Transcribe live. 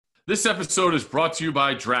This episode is brought to you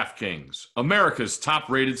by DraftKings, America's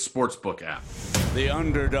top-rated sportsbook app. The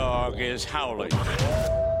underdog is howling.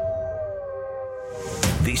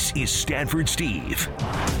 This is Stanford Steve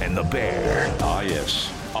and the Bear. Ah, yes.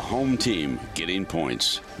 A home team getting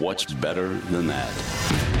points. What's better than that?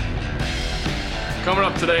 Coming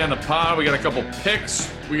up today on the pod, we got a couple picks.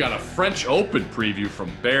 We got a French Open preview from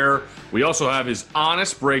Bear. We also have his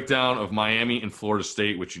honest breakdown of Miami and Florida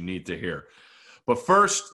State, which you need to hear. But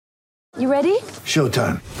first... You ready?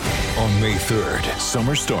 Showtime. On May 3rd,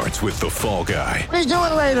 summer starts with The Fall Guy. Let's do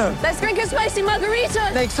it later. Let's drink a spicy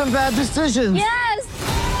margarita. Make some bad decisions. Yes!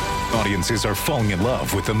 Audiences are falling in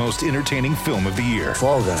love with the most entertaining film of the year.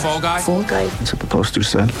 Fall Guy. Fall Guy? Fall guy. That's what the poster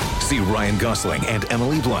said. See Ryan Gosling and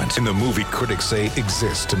Emily Blunt in the movie critics say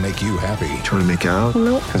exists to make you happy. Trying to make it out?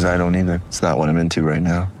 Nope. Because I don't either. It's not what I'm into right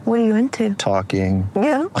now. What are you into? Talking.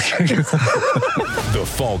 Yeah. The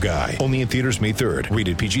Fall Guy. Only in theaters May 3rd.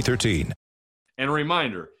 Rated PG-13. And a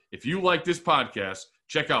reminder, if you like this podcast,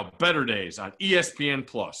 check out Better Days on ESPN+.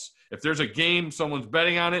 If there's a game, someone's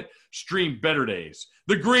betting on it, stream Better Days.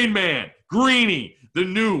 The Green Man, Greeny, the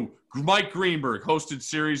new Mike Greenberg hosted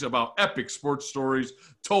series about epic sports stories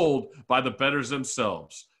told by the bettors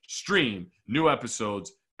themselves. Stream new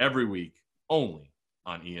episodes every week, only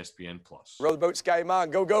on ESPN+. Row the boat, Sky Mon.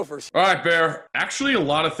 Go Gophers. All right, Bear. Actually, a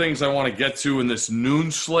lot of things I want to get to in this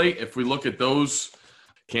noon slate. If we look at those,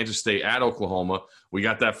 Kansas State at Oklahoma. We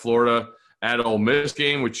got that Florida at Ole Miss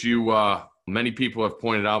game, which many people have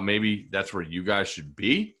pointed out maybe that's where you guys should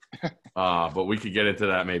be. But we could get into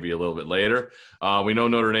that maybe a little bit later. We know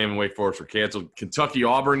Notre Dame and Wake Forest were canceled.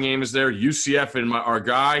 Kentucky-Auburn game is there. UCF and our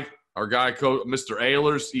guy, coach, Mr.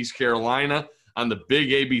 Ehlers, East Carolina, on the big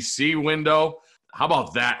ABC window. How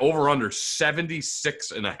about that? Over under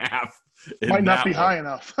 76.5. Might not be high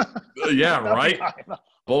enough. Yeah, right?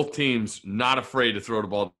 Both teams not afraid to throw the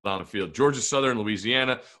ball down the field. Georgia Southern,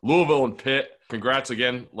 Louisiana, Louisville, and Pitt. Congrats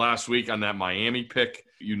again last week on that Miami pick.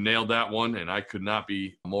 You nailed that one, and I could not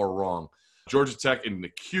be more wrong. Georgia Tech and the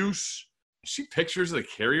Cuse. See pictures of the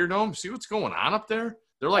Carrier Dome? See what's going on up there?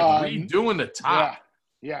 They're like redoing the top.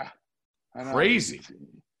 Yeah. I know. Crazy.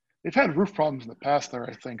 They've had roof problems in the past there,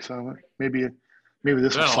 I think. So maybe this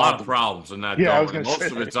There's will a solve lot of them. problems in that Yeah, I dome. was gonna Most say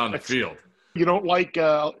of it's on the field. You don't like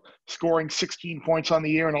scoring 16 points on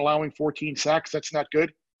the year and allowing 14 sacks. That's not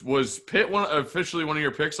good. Was Pitt officially one of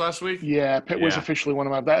your picks last week? Yeah, Pitt was officially one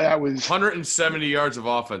of my. That was 170 yards of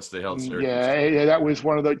offense they held. Syracuse. Yeah, that was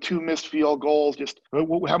one of the two missed field goals. Just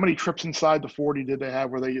how many trips inside the 40 did they have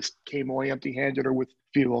where they just came away empty-handed or with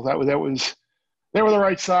field goals? That was they were the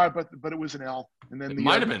right side, but it was an L. And then it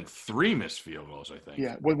might have been 3 missed field goals, I think.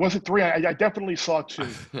 Yeah, was it 3? I definitely saw 2. I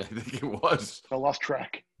think it was. I lost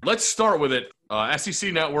track. Let's start with it.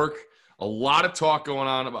 SEC Network. A lot of talk going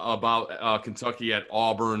on about Kentucky at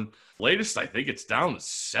Auburn. Latest, I think it's down to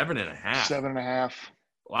 7.5. 7.5.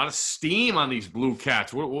 A lot of steam on these Blue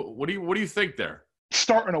Cats. What do you think there?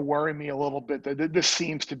 Starting to worry me a little bit. This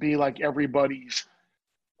seems to be like everybody's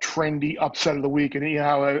trendy upset of the week. And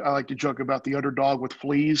I like to joke about the underdog with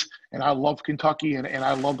fleas. And I love Kentucky, and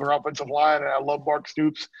I love their offensive line, and I love Mark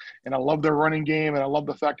Stoops, and I love their running game, and I love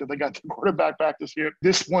the fact that they got the quarterback back this year.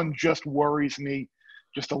 This one just worries me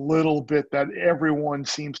just a little bit that everyone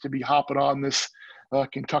seems to be hopping on this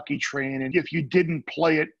Kentucky train. And if you didn't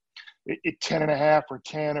play it at 10.5 or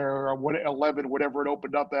 10 or 11, whatever it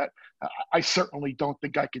opened up at, I certainly don't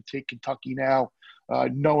think I could take Kentucky now,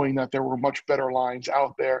 knowing that there were much better lines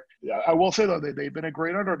out there. I will say, though, they've been a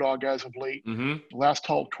great underdog as of late. Mm-hmm. The last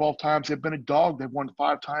 12 times they've been a dog. They've won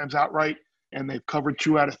 5 times outright, and they've covered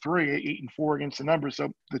 2 out of 3, 8-4 against the numbers.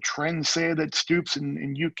 So the trends say that Stoops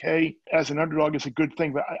in UK as an underdog is a good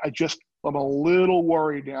thing, but I'm a little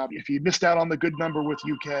worried now. If you missed out on the good number with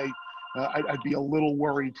UK, I'd be a little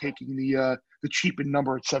worried taking the cheapened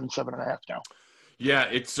number at 7.5 now. Yeah,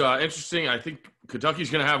 it's interesting. I think Kentucky's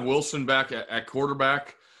going to have Wilson back at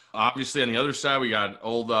quarterback. Obviously, on the other side, we got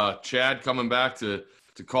old Chad coming back to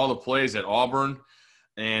call the plays at Auburn.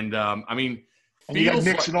 And, and you got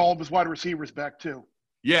Nix and all of his wide receivers back too.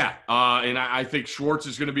 Yeah, and I think Schwartz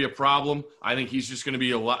is going to be a problem. I think he's just going to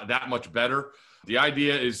be that much better. The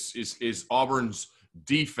idea is Auburn's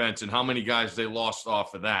defense and how many guys they lost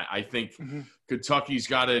off of that. I think Kentucky's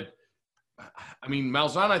got to –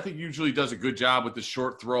 Malzahn, I think, usually does a good job with the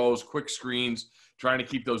short throws, quick screens, trying to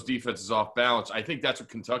keep those defenses off balance. I think that's what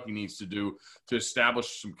Kentucky needs to do to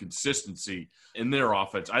establish some consistency in their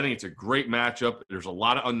offense. I think it's a great matchup. There's a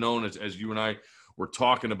lot of unknown, as you and I were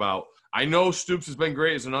talking about. I know Stoops has been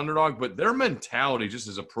great as an underdog, but their mentality just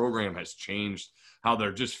as a program has changed, how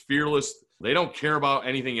they're just fearless. They don't care about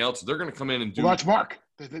anything else. They're going to come in and do – Well, that's Mark.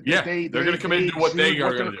 Yeah, they're going to come in and do what they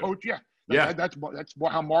are going to do. Coach, yeah. That's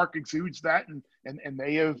how Mark exudes that, and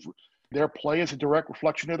they have their play as a direct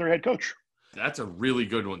reflection of their head coach. That's a really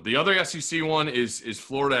good one. The other SEC one is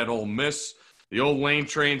Florida at Ole Miss. The old Lane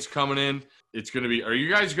train's coming in. It's going to be – are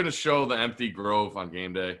you guys going to show the empty Grove on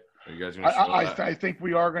game day? Are you guys going to show that? I think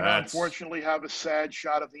we are going to unfortunately have a sad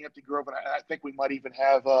shot of the empty Grove, and I think we might even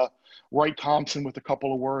have Wright Thompson with a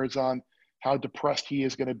couple of words on how depressed he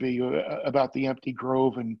is going to be about the empty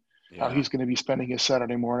Grove and how he's going to be spending his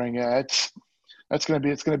Saturday morning. It's going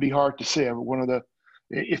to be hard to see. One of the,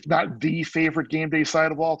 if not the favorite game day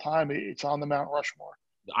side of all time, it's on the Mount Rushmore.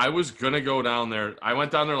 I was going to go down there. I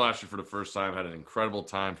went down there last year for the first time, had an incredible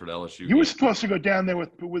time for the LSU You were supposed to go down there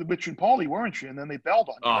with Rich and Paulie, weren't you? And then they bailed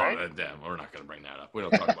on you, right? Oh, damn. We're not going to bring that up. We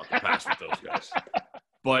don't talk about the past with those guys.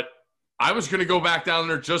 But I was going to go back down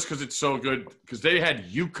there just because it's so good, because they had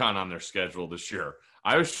UConn on their schedule this year.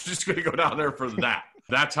 I was just going to go down there for that.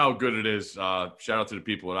 That's how good it is. Shout out to the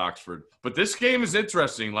people at Oxford. But this game is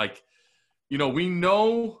interesting. Like, we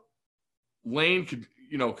know Lane could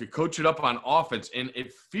coach it up on offense, and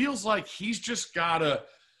it feels like he's just got to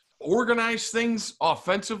organize things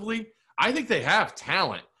offensively. I think they have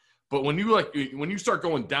talent, but when you start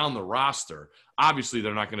going down the roster, obviously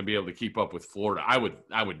they're not going to be able to keep up with Florida. I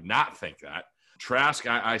would not think that. Trask,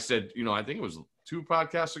 I said, I think it was 2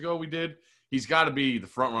 podcasts ago we did. He's got to be the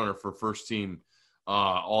front runner for first team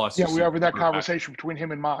all SEC. Yeah, we had that conversation between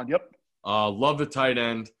him and Mond. Yep. Love the tight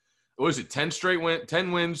end. What was it?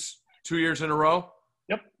 10 wins 2 years in a row.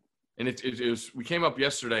 Yep. And it was. We came up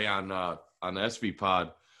yesterday on the SV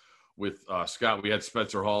Pod with Scott. We had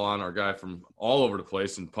Spencer Hall on, our guy from all over the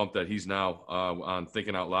place, and pumped that he's now on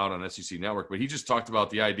Thinking Out Loud on SEC Network. But he just talked about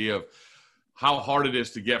the idea of how hard it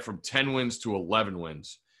is to get from 10 wins to 11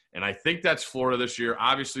 wins. And I think that's Florida this year.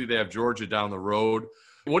 Obviously, they have Georgia down the road.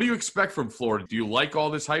 What do you expect from Florida? Do you like all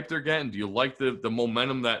this hype they're getting? Do you like the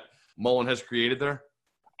momentum that Mullen has created there?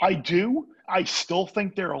 I do. I still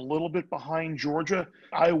think they're a little bit behind Georgia.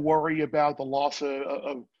 I worry about the loss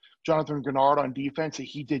of Jonathan Grenard on defense.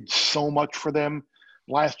 He did so much for them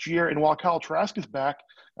last year. And while Kyle Trask is back,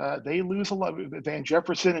 they lose a lot. Van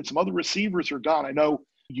Jefferson and some other receivers are gone. I know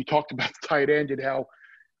you talked about the tight end and how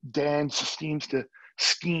Dan seems to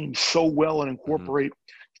scheme so well and incorporate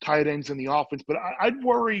tight ends in the offense. But I'd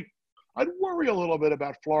worry a little bit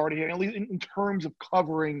about Florida here, at least in terms of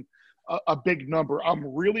covering a big number. I'm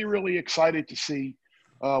really, really excited to see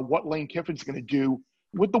what Lane Kiffin's going to do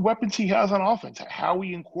with the weapons he has on offense, how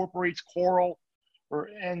he incorporates Corral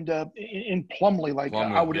and in Plumlee. Like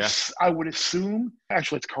I would assume,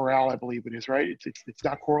 actually it's Corral, I believe it is, right? It's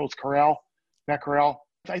not Corral, it's Corral, Matt Corral.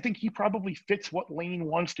 I think he probably fits what Lane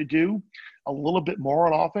wants to do a little bit more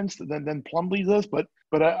on offense than Plumlee does. But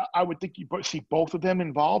I would think you see both of them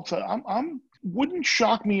involved. So wouldn't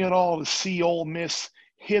shock me at all to see Ole Miss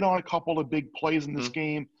hit on a couple of big plays in this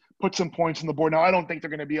game, put some points on the board. Now, I don't think they're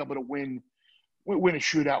going to be able to win a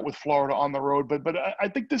shootout with Florida on the road, but I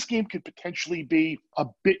think this game could potentially be a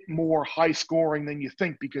bit more high scoring than you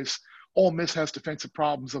think, because Ole Miss has defensive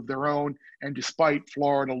problems of their own, and despite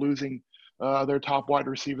Florida losing their top wide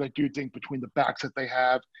receiver, I do think between the backs that they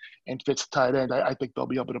have and Fitz tight end, I think they'll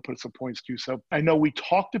be able to put some points too. So I know we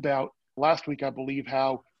talked about last week, I believe,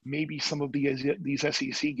 how maybe some of these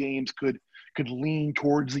SEC games could lean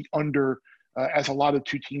towards the under, as a lot of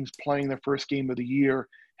 2 teams playing their first game of the year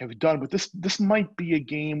have done. But this might be a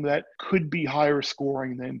game that could be higher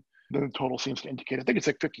scoring than the total seems to indicate. I think it's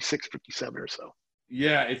like 56, 57 or so.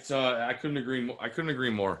 Yeah, it's I couldn't agree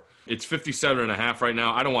more. It's 57.5 right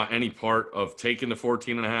now. I don't want any part of taking the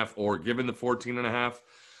 14.5 or giving the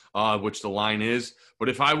 14.5, which the line is. But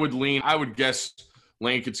if I would lean, I would guess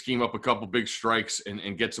Lane could scheme up a couple big strikes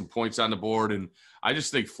and get some points on the board. And I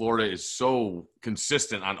just think Florida is so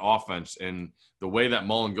consistent on offense, and the way that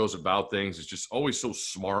Mullen goes about things is just always so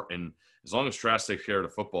smart. And as long as Trask takes care of the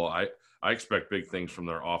football, I expect big things from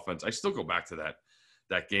their offense. I still go back to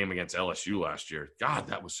that game against LSU last year. God,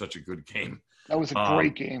 that was such a good game. That was a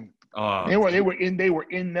great game. They were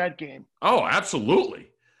in that game. Oh, absolutely.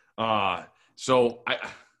 So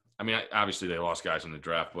I mean, obviously they lost guys in the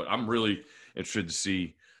draft, but I'm really interested to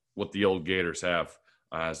see what the old Gators have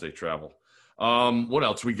as they travel. What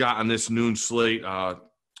else we got on this noon slate? UCF.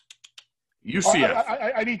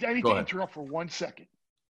 I need to interrupt for 1 second.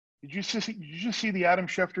 Did you just see the Adam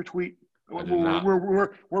Schefter tweet? We're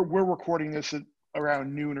recording this at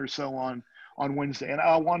around noon or so on Wednesday, and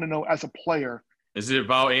I want to know, as a player, is it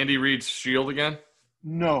about Andy Reid's shield again?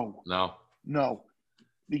 No.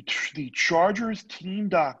 The Chargers team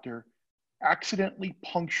doctor accidentally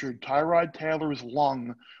punctured Tyrod Taylor's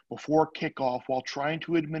lung before kickoff while trying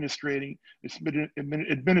to administer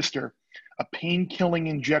a pain-killing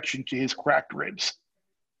injection to his cracked ribs.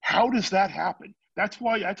 How does that happen? That's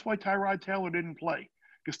why Tyrod Taylor didn't play,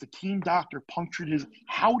 because the team doctor punctured his.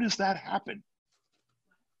 How does that happen?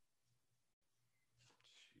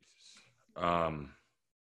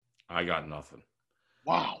 I got nothing.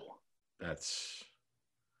 Wow. That's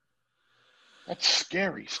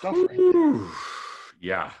scary stuff right there.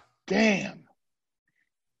 Yeah. Damn.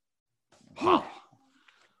 Wow.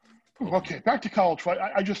 Okay, back to college fight.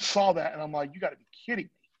 I just saw that, and I'm like, you got to be kidding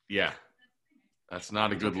me. Yeah. That's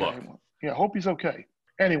not a good look. Yeah, hope he's okay.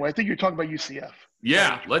 Anyway, I think you're talking about UCF.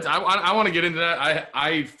 Yeah, I want to get into that.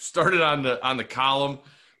 I started on the column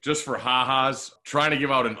just for ha-has, trying to give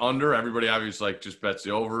out an under. Everybody obviously just bets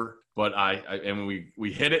the over. But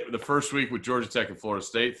we hit it the first week with Georgia Tech and Florida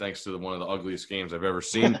State, thanks to one of the ugliest games I've ever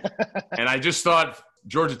seen. And I just thought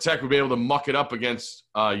Georgia Tech would be able to muck it up against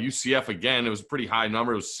UCF again. It was a pretty high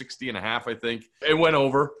number. It was 60.5, I think. It went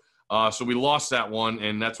over. So we lost that one,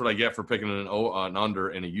 and that's what I get for picking an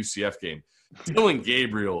under in a UCF game. Dylan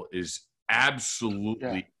Gabriel is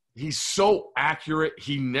absolutely he's so accurate.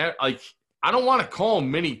 I don't want to call him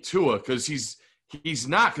mini Tua because he's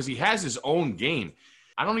not, because he has his own game.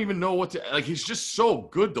 I don't even know what to like. He's just so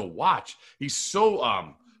good to watch. He's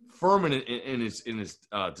so firm in his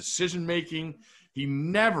decision making. He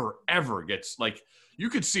never ever gets you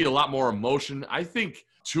could see a lot more emotion. I think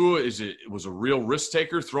Tua was a real risk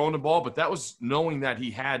taker throwing the ball, but that was knowing that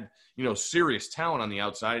he had serious talent on the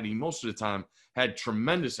outside, and he most of the time had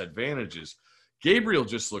tremendous advantages. Gabriel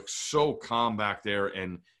just looks so calm back there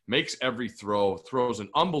and makes every throw, throws an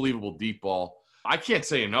unbelievable deep ball. I can't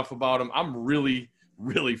say enough about him. I'm really,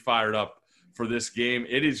 really fired up for this game.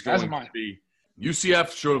 It is going to be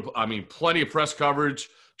UCF showed, plenty of press coverage.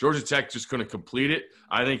 Georgia Tech just couldn't complete it.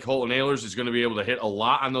 I think Holton Ahlers is going to be able to hit a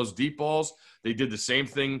lot on those deep balls. They did the same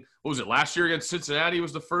thing. What was it, last year against Cincinnati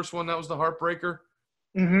was the first one that was the heartbreaker?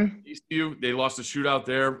 Mm-hmm. ECU, they lost a shootout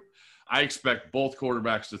there. I expect both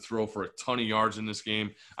quarterbacks to throw for a ton of yards in this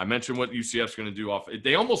game. I mentioned what UCF's going to do off.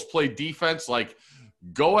 They almost play defense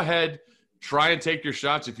go ahead, try and take your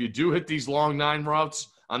shots. If you do hit these long 9 routes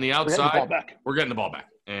on the outside, we're getting the ball back.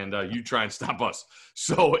 And you try and stop us.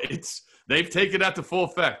 So they've taken that to full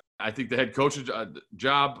effect. I think the head coach's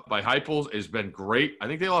job by Heupel has been great. I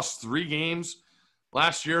think they lost 3 games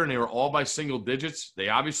last year, and they were all by single digits. They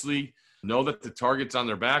obviously know that the target's on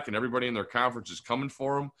their back, and everybody in their conference is coming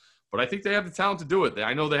for them. But I think they have the talent to do it.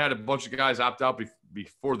 I know they had a bunch of guys opt out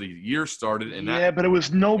before the year started. And but it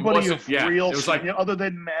was nobody of real. It was other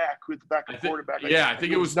than Mack, who's the backup quarterback. I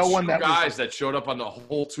think it was no one that showed up on the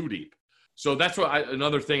whole 2 deep. So that's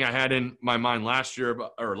another thing I had in my mind last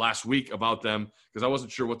week about them, because I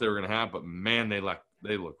wasn't sure what they were going to have. But man, they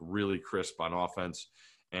look really crisp on offense,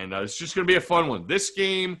 and it's just going to be a fun one. This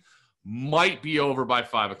game might be over by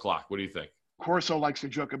 5 o'clock. What do you think? Corso likes to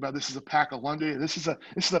joke about this is a pack of lunch. This is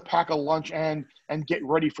a pack of lunch and get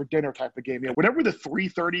ready for dinner type of game. Whatever the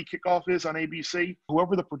 3:30 kickoff is on ABC,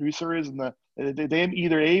 whoever the producer is, and they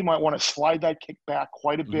either might want to slide that kick back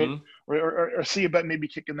quite a bit, or see about maybe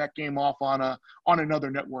kicking that game off on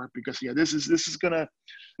another network, because this is gonna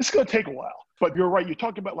take a while. But you're right. You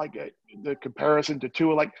talked about the comparison to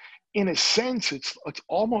Tua. In a sense, it's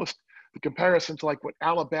almost the comparison to what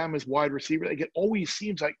Alabama's wide receiver. It always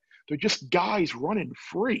seems like they're just guys running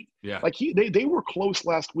free. Yeah. They were close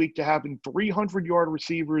last week to having 300-yard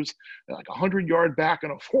receivers, a 100-yard back,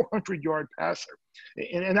 and a 400-yard passer.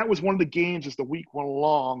 And that was one of the games as the week went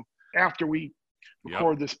along. After we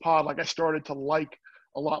recorded this pod, I started to like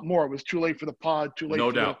a lot more. It was too late for the pod, too late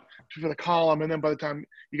for the column. And then by the time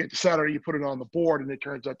you get to Saturday, you put it on the board, and it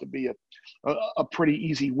turns out to be a pretty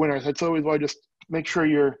easy winner. That's always why just make sure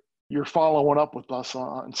you're following up with us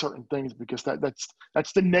on certain things, because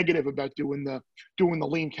that's the negative about doing the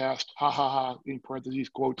lean cast, in parentheses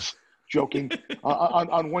quotes, joking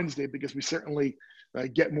on Wednesday, because we certainly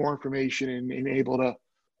get more information and able to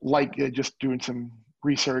just doing some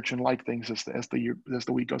research and things as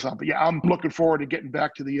the week goes on. But I'm looking forward to getting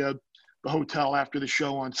back to the hotel after the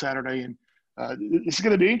show on Saturday, and this is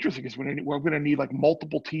going to be interesting because we're going to need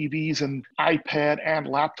multiple TVs and iPad and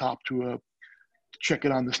laptop to check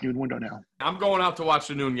it on this noon window now. I'm going out to watch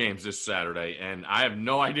the noon games this Saturday, and I have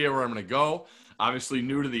no idea where I'm going to go. Obviously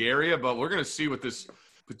new to the area, but we're going to see what this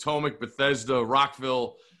Potomac, Bethesda,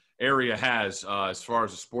 Rockville area has as far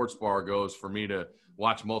as a sports bar goes for me to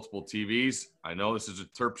watch multiple TVs. I know this is a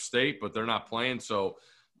Terp state, but they're not playing, so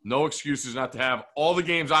no excuses not to have all the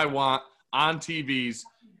games I want on TVs.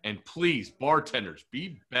 And please, bartenders,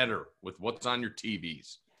 be better with what's on your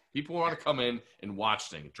TVs. People want to come in and watch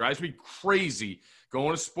things. It drives me crazy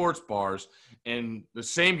going to sports bars and the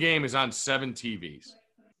same game is on 7 TVs.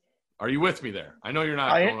 Are you with me there? I know you're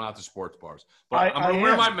not going out to sports bars, but I'm going to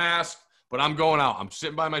wear my mask, but I'm going out. I'm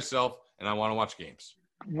sitting by myself and I want to watch games.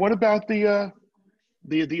 What about the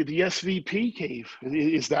SVP cave?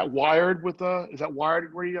 Is that wired with is that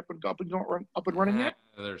wired where you up and running yet?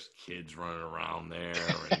 There's kids running around there,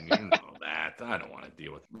 and you know that. I don't want to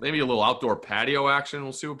deal with maybe a little outdoor patio action.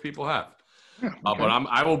 We'll see what people have. Okay. But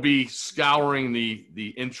I will be scouring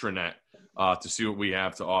the intranet to see what we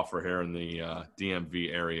have to offer here in the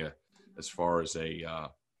DMV area as far as a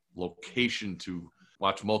location to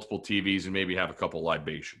watch multiple TVs and maybe have a couple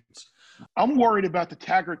libations. I'm worried about the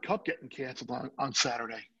Taggart Cup getting canceled on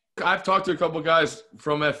Saturday. I've talked to a couple guys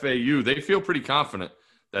from FAU. They feel pretty confident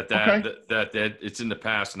that it's in the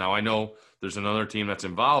past. Now, I know there's another team that's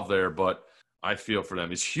involved there, but I feel for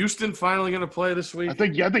them. Is Houston finally going to play this week? I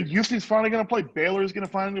think Houston's finally going to play. Baylor's going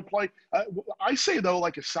to finally play. I say, though,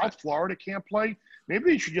 like if South Florida can't play, maybe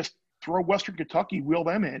they should just throw Western Kentucky, wheel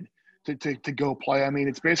them in to go play. I mean,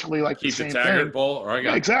 it's basically like keep the same the Taggart thing. Bowl. Or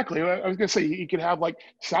Yeah, exactly. I was going to say you could have like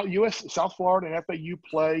South Florida and FAU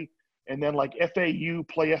play, and then like FAU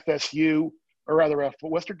play FSU, or rather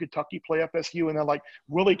Western Kentucky play FSU, and then like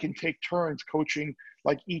Willie can take turns coaching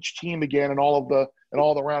like each team again and all the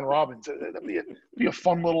round robins. That'd be a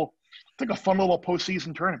fun little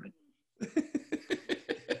postseason tournament.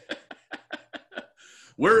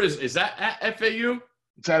 Where is that at FAU?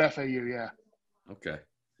 It's at FAU, yeah. Okay.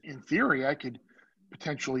 In theory, I could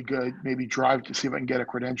potentially maybe drive to see if I can get a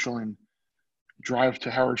credential and drive to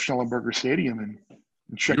Howard Schnellenberger Stadium and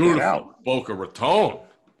check it out. Boca Raton.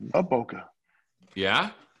 Love Boca. Yeah?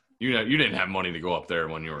 You didn't have money to go up there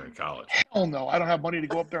when you were in college. Hell no. I don't have money to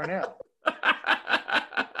go up there now.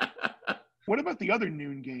 What about the other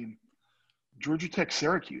noon game? Georgia Tech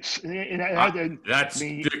Syracuse. There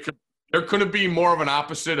couldn't be more of an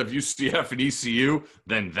opposite of UCF and ECU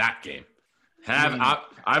than that game.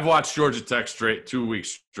 I've watched Georgia Tech 2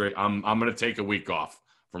 weeks straight. I'm going to take a week off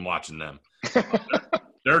from watching them.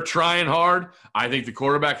 They're trying hard. I think the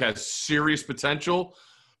quarterback has serious potential,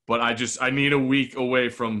 but I need a week away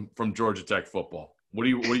from Georgia Tech football. What do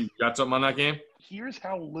you got something on that game? Here's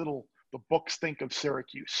how little the books think of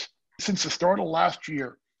Syracuse. Since the start of last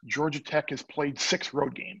year, Georgia Tech has played 6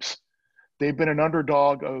 road games. They've been an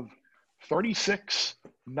underdog of 36,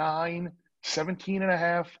 9,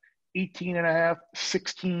 17.5, 18.5,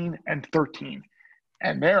 16, and 13.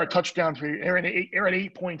 And they're a touchdown favorite. They're an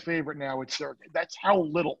 8-point favorite now. That's how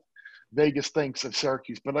little Vegas thinks of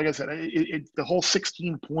Syracuse. But like I said, the whole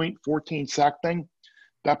 16-point, 14 sack thing,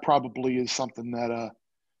 that probably is something that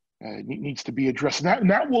needs to be addressed. And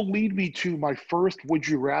that will lead me to my first would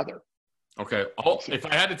you rather. Okay. If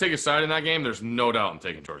I had to take a side in that game, there's no doubt I'm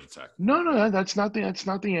taking Georgia Tech. No, that's not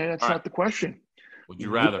the question. Would you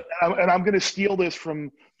rather? And I'm going to steal this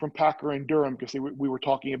from Packer and Durham because we were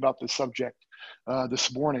talking about this subject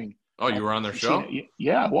this morning. Oh, you were on their show?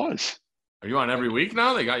 Yeah, I was. Are you on every week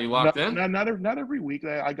now? They got you locked in? Not every week.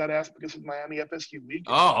 I got asked because of Miami FSU week.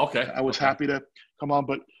 Oh, okay. I was happy to come on.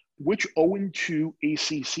 But which 0-2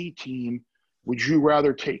 ACC team would you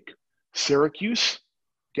rather take? Syracuse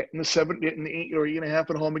getting the 8 or 8.5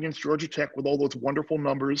 at home against Georgia Tech with all those wonderful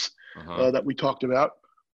numbers that we talked about,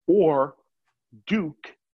 or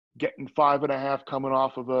Duke getting 5.5 coming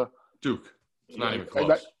off of a Duke. It's not even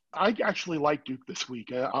close. I actually like Duke this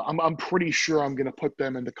week. I'm pretty sure I'm going to put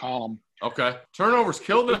them in the column. Okay. Turnovers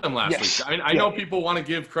killed them last Yes. week. I know people want to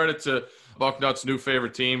give credit to Bucknut's new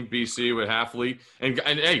favorite team, BC, with Halfley. And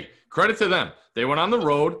hey, credit to them. They went on the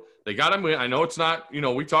road. They got them. I know it's not,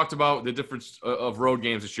 we talked about the difference of road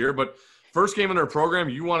games this year, but first game in their program,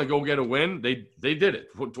 you want to go get a win. They did it.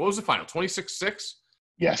 What was the final? 26-6?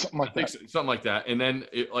 Yeah, something like that. Something like that. And then,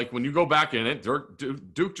 when you go back in it,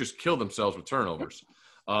 Duke just killed themselves with turnovers.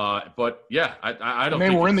 But yeah, I don't.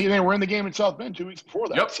 They were in the game in South Bend 2 weeks before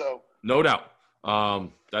that. Yep. So no doubt.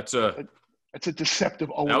 That's a deceptive.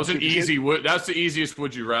 That was an easy. That's the easiest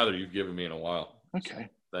would you rather you've given me in a while. Okay.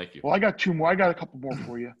 So, thank you. Well, I got 2 more. I got a couple more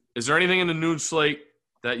for you. Is there anything in the news slate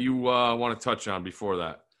that you want to touch on before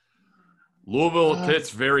that? Louisville Pitt's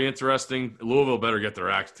very interesting. Louisville better get their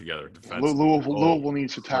act together defensively. Louisville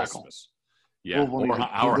needs to tackle. Christmas. Yeah,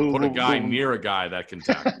 or put a guy near a guy that can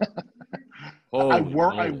tackle. I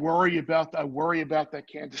worry about that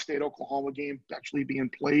Kansas State Oklahoma game actually being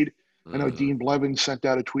played. I know Dean Blevins sent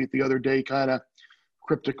out a tweet the other day, kind of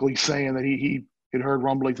cryptically saying that he had heard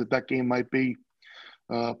rumblings that game might be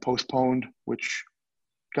postponed. Which,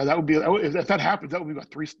 God, that would be if that happens, that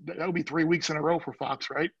would be 3 weeks in a row for Fox,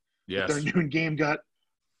 right? Yes. If their noon game got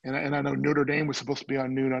And I know Notre Dame was supposed to be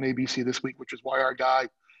on noon on ABC this week, which is why our guy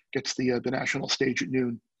gets the national stage at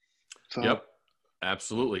noon. So, yep,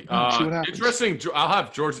 absolutely. See what happens. Interesting. I'll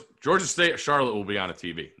have Georgia State. Charlotte will be on a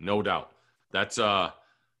TV, no doubt. That's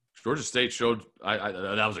Georgia State showed.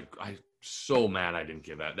 I'm so mad I didn't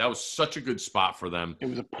get that. That was such a good spot for them. It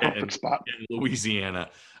was a perfect spot in Louisiana.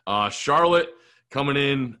 Charlotte coming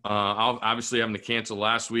in. Obviously having to cancel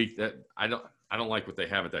last week. That I don't like what they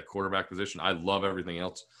have at that quarterback position. I love everything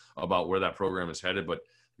else about where that program is headed, but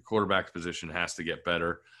the quarterback position has to get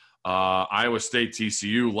better. Iowa State,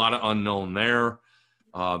 TCU, a lot of unknown there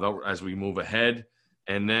as we move ahead.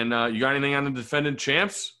 And then you got anything on the defending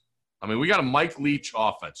champs? I mean, we got a Mike Leach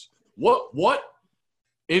offense. What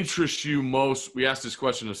interests you most? We asked this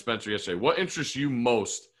question to Spencer yesterday. What interests you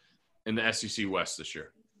most in the SEC West this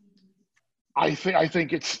year? I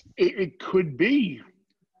think it could be.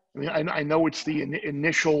 I mean, I know it's the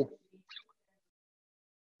initial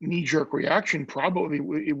knee-jerk reaction. Probably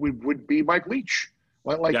it would be Mike Leach.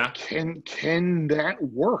 Can that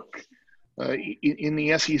work in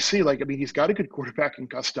the SEC? Like, I mean, he's got a good quarterback in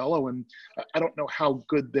Costello, and I don't know how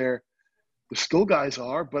good the skill guys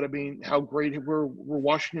are, but I mean, how great were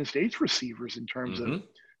Washington State's receivers in terms of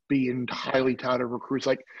being highly touted recruits?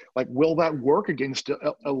 Like, will that work against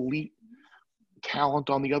elite talent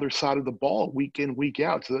on the other side of the ball week in, week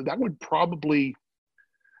out? So that would probably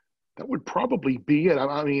be it.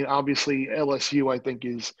 I mean, obviously LSU, I think,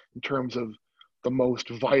 is in terms of the most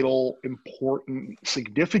vital, important,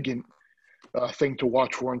 significant thing to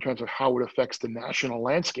watch for in terms of how it affects the national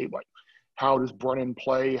landscape. Like, how does Brennan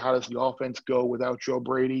play? How does the offense go without Joe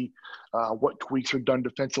Brady? What tweaks are done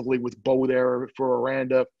defensively with Bo there for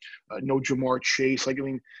Aranda? No Jamar Chase. Like, I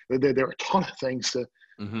mean, there are a ton of things to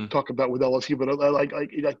talk about with LSU, but like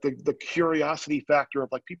the curiosity factor of,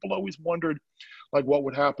 like, people always wondered, like, what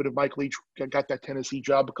would happen if Mike Leach got that Tennessee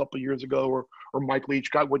job a couple of years ago, or Mike Leach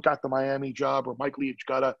got the Miami job, or Mike Leach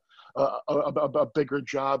got a bigger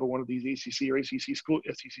job at one of these ACC or SEC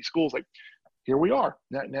schools. Like, here we are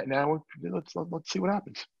now. Let's see what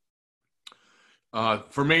happens.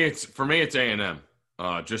 For me, it's A&M,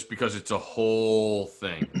 just because it's a whole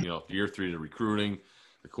thing. You know, year 3 of recruiting,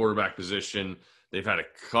 the quarterback position. They've had a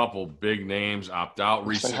couple big names opt out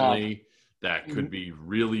recently that could be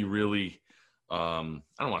really, really. I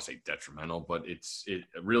don't want to say detrimental, but it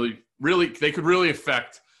really they could really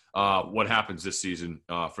affect what happens this season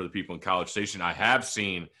for the people in College Station. I have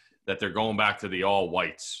seen that they're going back to the all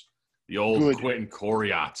whites, the old Quentin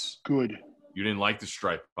Coryatt's. Good. You didn't like the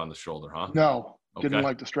stripe on the shoulder, huh? No, didn't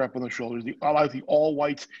like the stripe on the shoulders. I like the all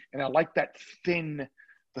whites, and I like that thin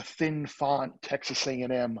font Texas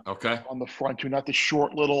A&M. Okay. On the front too, not the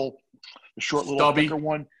short little thicker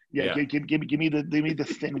one. Yeah. Give me the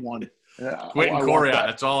thin one. Quentin Coryatt,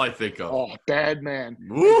 that's all I think of. Oh, bad man.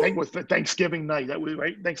 I think it was Thanksgiving night. That was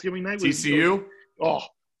right. Thanksgiving night. TCU.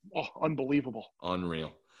 Unbelievable.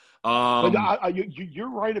 Unreal. But you're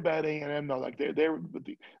right about A&M though. Like they're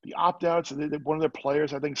the opt-outs. One of their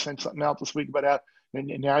players, I think, sent something out this week about that.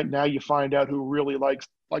 And now you find out who really likes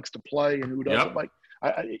to play and who doesn't. Yep. Like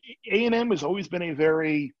A&M has always been a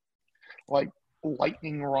very like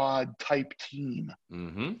lightning rod type team.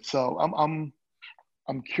 Mm-hmm. So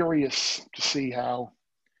I'm curious to see how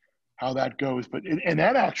that goes. But and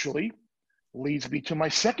that actually leads me to my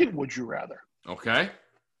second would you rather. Okay.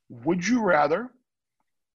 Would you rather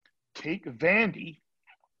take Vandy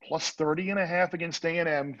plus 30.5 against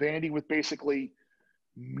A&M, Vandy with basically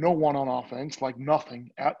no one on offense, like nothing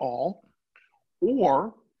at all,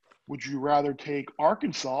 or would you rather take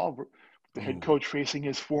Arkansas, the head coach facing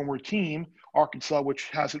his former team, Arkansas, which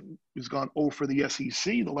has gone 0 for the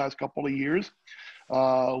SEC the last couple of years,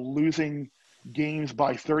 losing games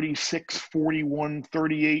by 36, 41,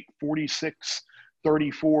 38, 46,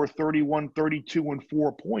 34, 31, 32, and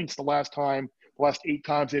 4 points the last 8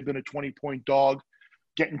 times they've been a 20-point dog,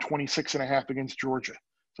 getting 26.5 against Georgia.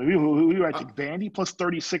 So we I think Vandy plus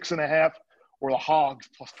 36.5 or the Hogs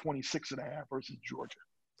plus 26.5 versus Georgia.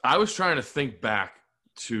 I was trying to think back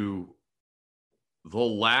to the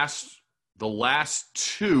last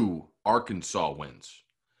 2 Arkansas wins.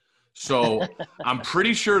 So I'm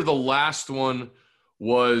pretty sure the last one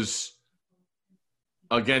was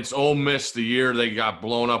against Ole Miss the year they got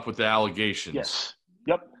blown up with the allegations. Yes.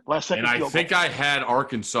 Yep. Last second. And I think I had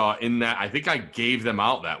Arkansas in that. I think I gave them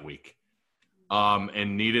out that week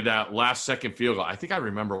and needed that last second field goal. I think I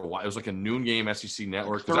remember why. It was like a noon game, SEC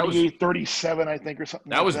Network. 38-37, I think, or something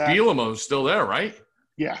that was Bielema was still there, right?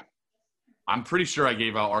 Yeah. I'm pretty sure I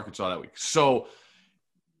gave out Arkansas that week. So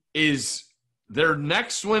is their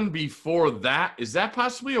next win before that, is that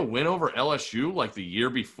possibly a win over LSU like the year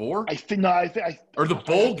before? I think no. Or the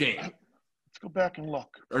bowl game. Let's go back and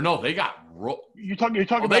look. Or no, they got You're talking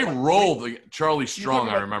about they rolled Charlie Strong,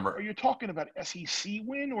 I remember. Are you talking about SEC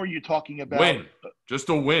win or are you talking about win? Just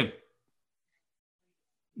a win.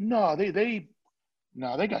 No, they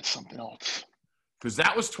got something else. Because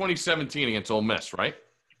that was 2017 against Ole Miss, right?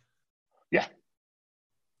 Yeah.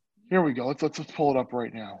 Here we go. Let's pull it up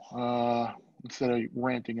right now. Instead of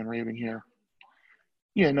ranting and raving here.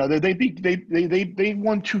 Yeah, no, they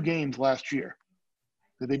won 2 games last year.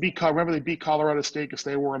 They beat Colorado State because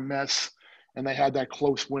they were a mess, and they had that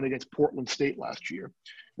close win against Portland State last year,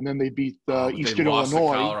 and then they beat Eastern they lost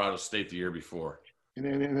Illinois. To Colorado State the year before, and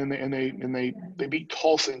then they beat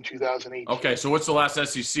Tulsa in 2008. Okay, so what's the last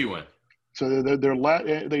SEC win? So their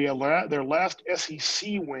last SEC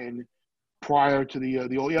win prior to the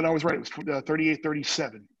old. Yeah, no, I was right. It was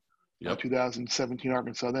 38-37. Yep. 2017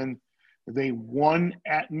 Arkansas. Then they won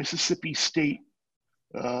at Mississippi State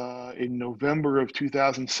in November of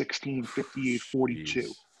 2016, 58-42.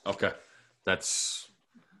 Okay, that's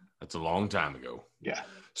a long time ago. Yeah.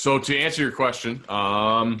 So to answer your question,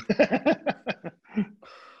 I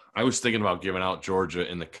was thinking about giving out Georgia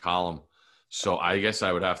in the column, so I guess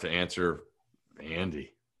I would have to answer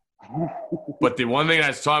Vandy. But the one thing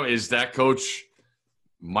that's taught me is that coach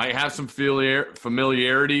might have some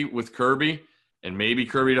familiarity with Kirby, and maybe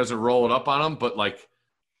Kirby doesn't roll it up on him, but like.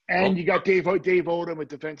 And you got Dave Odom, a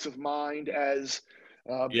defensive mind, as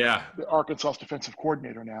the Arkansas defensive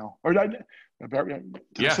coordinator now. Or did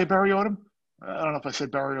I say Barry Odom? I don't know if I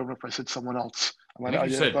said Barry Odom or if I said someone else. I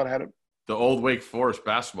thought I had it. The old Wake Forest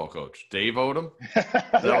basketball coach, Dave Odom?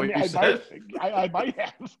 I might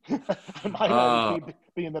have.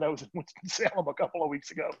 Being that I was in Winston-Salem a couple of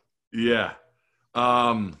weeks ago. Yeah.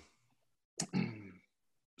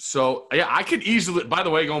 So, yeah, I could easily – by the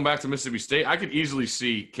way, going back to Mississippi State, I could easily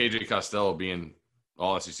see KJ Costello being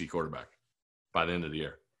all-SEC quarterback by the end of the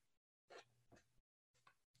year.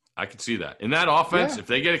 I could see that. In that offense, if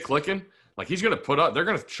they get it clicking, like he's going to put up – they're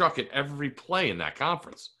going to chuck it every play in that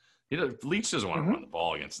conference. Leach doesn't want to run the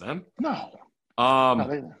ball against them. No.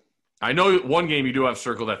 I know one game you do have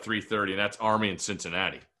circled at 3:30, and that's Army and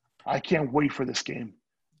Cincinnati. I can't wait for this game.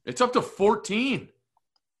 It's up to 14.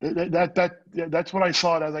 That's what I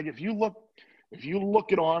saw it as. Like if you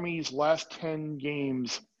look at Army's last 10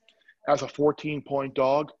 games as a 14-point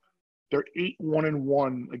dog, they're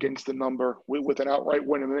 8-1-1 against the number with an outright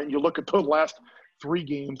win. And then you look at the last 3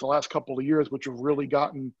 games, the last couple of years, which have really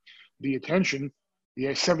gotten the attention. The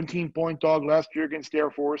 17-point dog last year against Air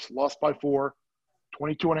Force, lost by 4.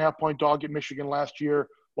 22.5-point dog at Michigan last year,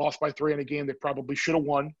 lost by 3 in a game they probably should have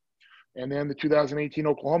won. And then the 2018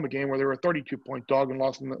 Oklahoma game where they were a 32-point dog and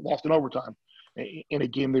lost in overtime in a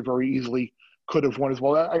game they very easily could have won as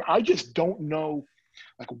well. I just don't know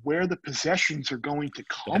like where the possessions are going to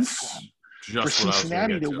come from for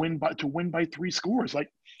Cincinnati to win by 3 scores. Like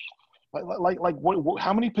what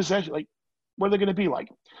how many possessions? Like what are they going to be like?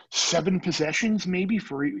 7 possessions maybe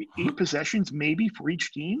for 8 possessions maybe for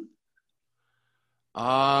each team?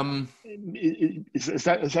 Is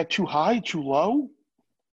that too high, too low?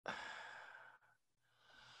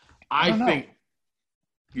 I think,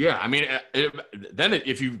 yeah. I mean,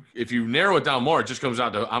 if you narrow it down more, it just comes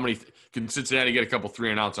down to how many can Cincinnati get a couple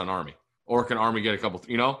 3-and-outs on Army, or can Army get a couple?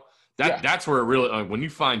 That's where it really when you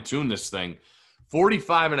fine tune this thing,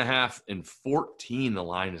 45.5 and 14 the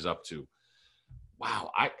line is up to.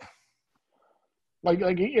 Wow, I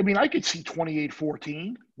mean, I could see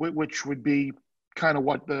 28-14, which would be kind of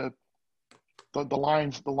what the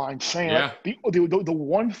line's saying. Yeah. The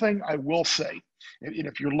one thing I will say, and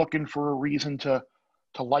if you're looking for a reason to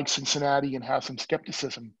like Cincinnati and have some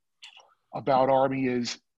skepticism about Army,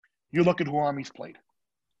 is you look at who Army's played.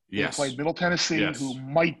 Yes. They played Middle Tennessee, who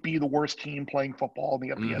might be the worst team playing football in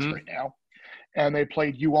the FBS right now. And they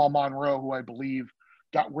played UL Monroe, who I believe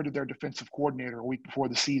got rid of their defensive coordinator a week before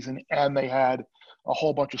the season. And they had a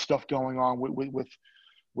whole bunch of stuff going on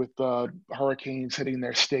with hurricanes hitting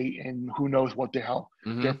their state, and who knows what the hell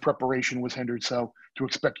their preparation was hindered. So to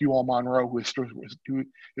expect UL Monroe, who the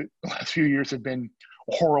last few years have been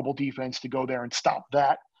a horrible defense, to go there and stop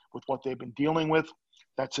that with what they've been dealing with,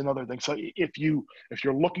 that's another thing. So if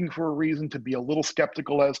you're looking for a reason to be a little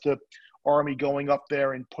skeptical as to Army going up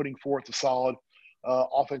there and putting forth a solid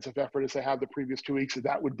offensive effort as they have the previous 2 weeks,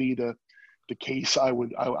 that would be the case I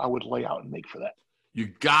would lay out and make for that. You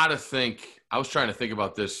got to think – I was trying to think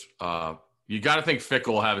about this. You got to think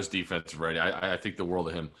Fickell will have his defense ready. I think the world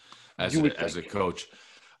of him as a coach.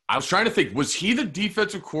 I was trying to think, was he the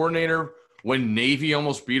defensive coordinator when Navy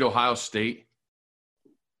almost beat Ohio State?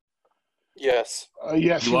 Yes.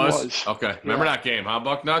 Yes, he was. Okay. Remember that game, huh,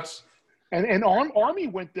 Bucknuts? And Army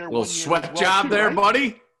went there. Little one year sweat as well, job too, there, right?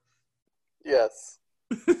 buddy. Yes.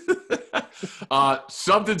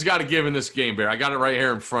 Something's got to give in this game, Bear. I got it right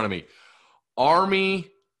here in front of me. Army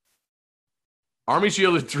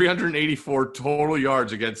yielded 384 total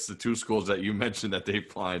yards against the two schools that you mentioned that they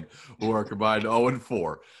played, who are combined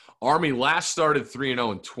 0-4. Army last started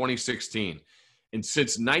 3-0 in 2016. And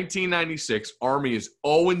since 1996, Army is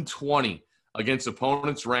 0-20 against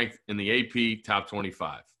opponents ranked in the AP Top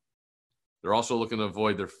 25. They're also looking to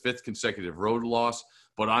avoid their fifth consecutive road loss.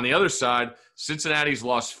 But on the other side, Cincinnati's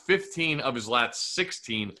lost 15 of his last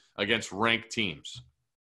 16 against ranked teams.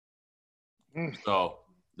 So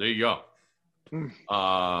there you go.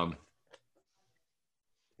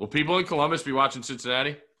 Will people in Columbus be watching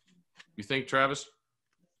Cincinnati? You think, Travis?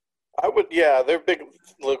 I would. Yeah, they're big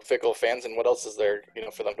Luke Fickell fans, and what else is there,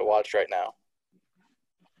 for them to watch right now?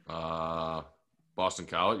 Boston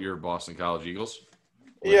College. You're Boston College Eagles.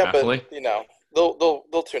 Yeah, Definitely. but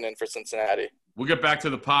they'll tune in for Cincinnati. We'll get back to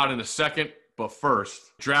the pod in a second, but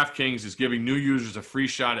first, DraftKings is giving new users a free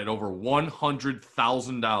shot at over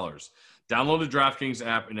 $100,000. Download the DraftKings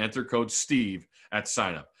app and enter code STEVE at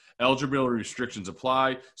signup. Eligibility restrictions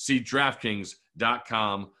apply. See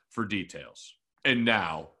DraftKings.com for details. And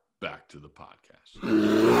now, back to the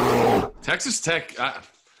podcast. Texas Tech,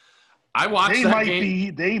 I watched that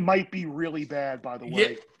game. They might be really bad, by the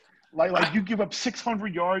way. Like you give up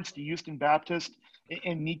 600 yards to Houston Baptist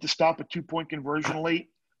and need to stop a 2-point conversion late.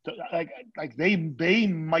 Like they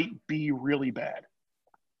might be really bad.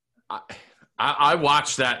 I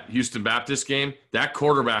watched that Houston Baptist game. That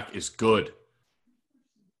quarterback is good.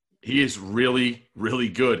 He is really, really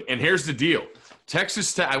good. And here's the deal.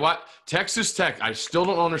 Texas Tech, I still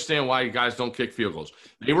don't understand why you guys don't kick field goals.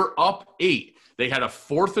 They were up 8. They had a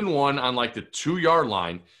 4th and 1 on like the 2-yard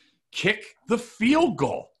line. Kick the field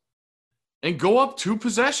goal and go up 2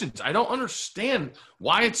 possessions. I don't understand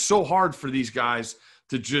why it's so hard for these guys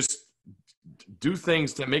to just do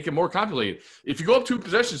things to make it more complicated. If you go up 2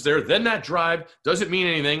 possessions there, then that drive doesn't mean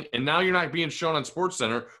anything, and now you're not being shown on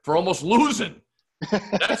SportsCenter for almost losing.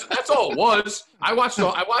 That's all it was. I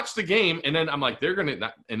watched the game, and then I'm like, they're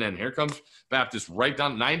gonna. And then here comes Baptist right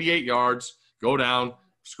down 98 yards, go down,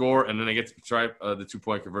 score, and then they get to try the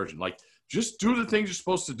 2-point conversion. Like, just do the things you're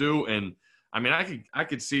supposed to do. And I mean, I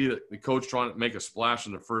could see the coach trying to make a splash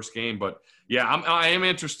in the first game, but yeah, I am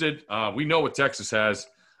interested. We know what Texas has,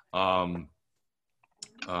 but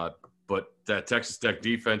that Texas Tech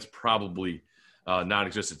defense probably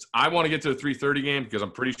non-existent. I want to get to the 3:30 game because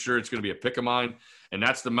I'm pretty sure it's going to be a pick of mine, and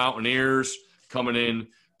that's the Mountaineers coming in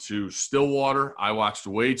to Stillwater. I watched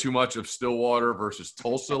way too much of Stillwater versus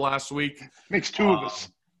Tulsa last week. Makes 2 of us.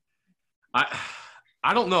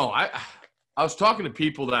 I don't know. I was talking to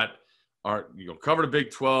people that are cover the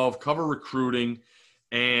Big 12, cover recruiting,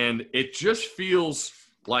 and it just feels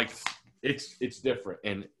like it's different.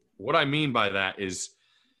 And what I mean by that is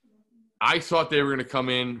I thought they were going to come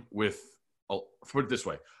in with put it this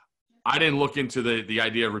way. I didn't look into the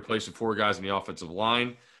idea of replacing 4 guys in the offensive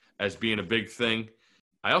line as being a big thing.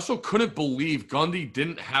 I also couldn't believe Gundy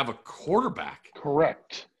didn't have a quarterback.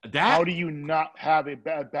 Correct. How do you not have a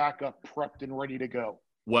bad backup prepped and ready to go?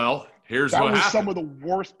 Well, here's what happened. That was some of the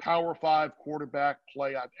worst Power 5 quarterback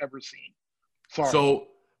play I've ever seen. Sorry. So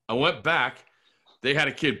I went back. They had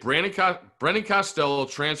a kid, Brendan Costello,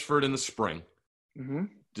 transferred in the spring. Mm-hmm.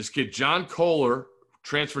 This kid, John Kohler,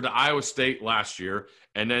 transferred to Iowa State last year.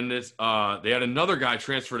 And then they had another guy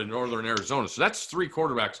transferred to Northern Arizona. So that's 3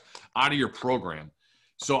 quarterbacks out of your program.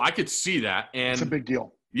 So I could see that. And it's a big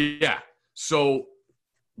deal. Yeah. So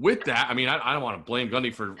with that, I mean, I don't want to blame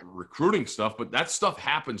Gundy for recruiting stuff, but that stuff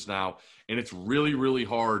happens now, and it's really, really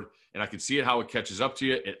hard. And I can see it how it catches up to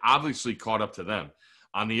you. It obviously caught up to them.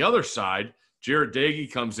 On the other side, Jared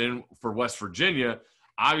Dagey comes in for West Virginia.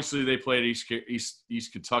 Obviously, they played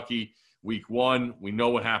East Kentucky week 1. We know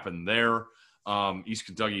what happened there. East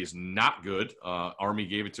Kentucky is not good. Army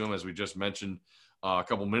gave it to them, as we just mentioned a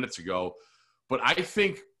couple minutes ago. But I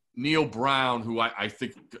think Neil Brown, who I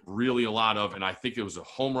think really a lot of, and I think it was a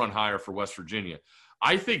home run hire for West Virginia,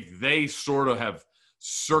 I think they sort of have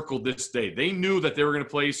circled this day. They knew that they were going to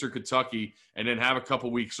play Eastern Kentucky and then have a couple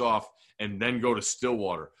weeks off and then go to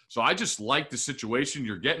Stillwater. So I just like the situation.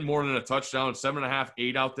 You're getting more than a touchdown, 7.5,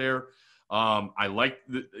 8 out there. I like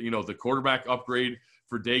the quarterback upgrade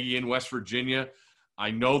for Dagey in West Virginia.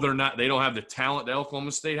 I know they don't have the talent that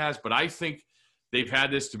Oklahoma State has, but I think they've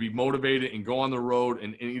had this to be motivated and go on the road.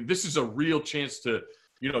 And this is a real chance to,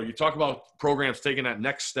 you talk about programs taking that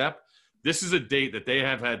next step. this is a date that they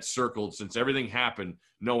have had circled since everything happened,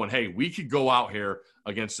 knowing, hey, we could go out here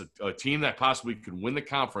against a team that possibly could win the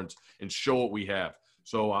conference and show what we have.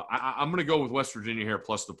 So I'm going to go with West Virginia here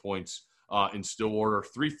plus the points in Stillwater,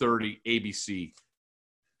 3:30 ABC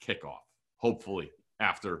kickoff, hopefully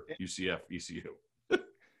after UCF ECU.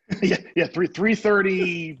 Yeah,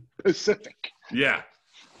 3:30 Pacific. Yeah.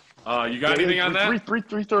 You got anything on that?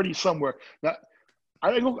 3:30 somewhere. Now,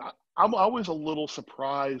 I'm always a little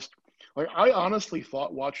surprised. Like, I honestly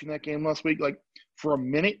thought watching that game last week, like, for a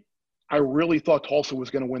minute, I really thought Tulsa was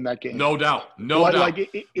going to win that game. No doubt. No doubt.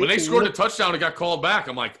 Like, when they scored a touchdown and got called back,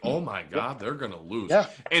 I'm like, oh, my God, they're going to lose. Yeah.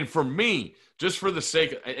 And for me, just for the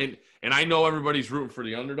sake – and I know everybody's rooting for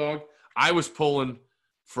the underdog. I was pulling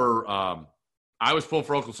for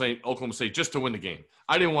Oklahoma State just to win the game.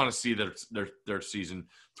 I didn't want to see their season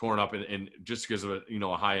torn up and just because of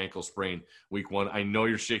a high ankle sprain week 1. I know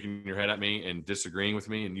you're shaking your head at me and disagreeing with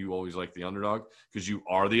me, and you always like the underdog because you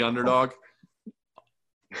are the underdog.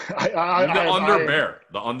 The underbear.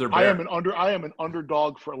 I am an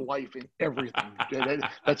underdog for life in everything.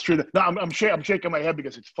 That's true. No, I'm shaking my head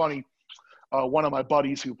because it's funny. One of my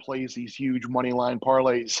buddies who plays these huge money line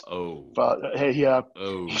parlays.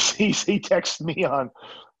 He texted me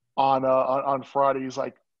on Friday. He's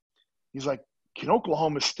like, can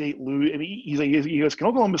Oklahoma State lose? And he goes, can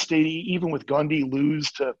Oklahoma State even with Gundy lose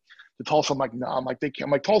to Tulsa? I'm like, no. I'm like, they can't.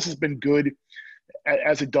 I'm like, Tulsa's been good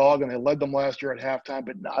as a dog, and they led them last year at halftime.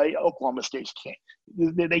 But Oklahoma State can't.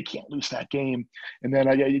 They can't lose that game. And then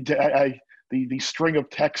the string of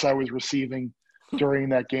texts I was receiving during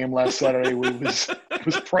that game last Saturday was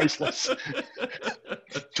priceless.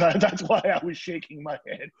 So that's why I was shaking my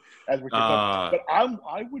head as we're talking. But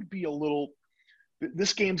I would be a little.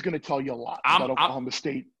 This game's going to tell you a lot about Oklahoma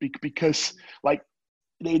State because, like,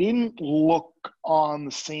 they didn't look on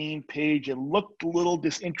the same page. It looked a little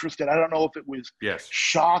disinterested. I don't know if it was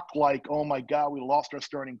shock, like, oh, my God, we lost our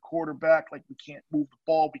starting quarterback. Like, we can't move the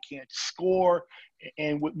ball. We can't score.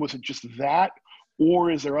 And was it just that?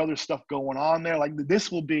 Or is there other stuff going on there? Like,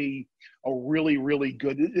 this will be a really, really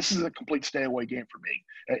good – this is a complete stay-away game for me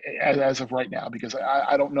as of right now because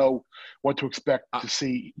I don't know what to expect to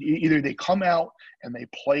see. Either they come out and they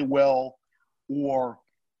play well, or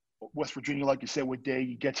West Virginia, like you said, with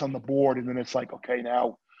Day gets on the board, and then it's like, okay,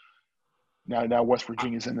 now West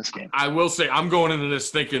Virginia's in this game. I will say I'm going into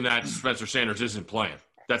this thinking that Spencer Sanders isn't playing.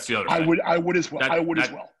 That's the other thing. I would as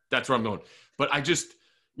well. That's where I'm going. But I just –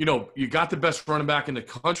 you got the best running back in the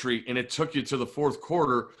country, and it took you to the fourth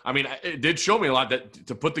quarter. I mean, it did show me a lot that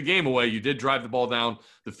to put the game away, you did drive the ball down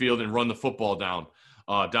the field and run the football down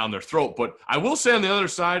their throat. But I will say on the other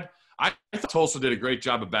side, I thought Tulsa did a great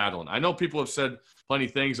job of battling. I know people have said plenty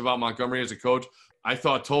of things about Montgomery as a coach. I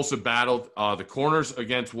thought Tulsa battled. The corners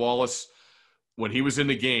against Wallace when he was in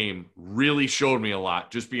the game really showed me a lot,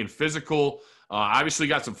 just being physical. Obviously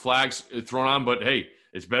got some flags thrown on, but, hey,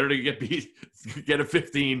 it's better to get a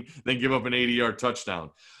 15 than give up an 80-yard touchdown.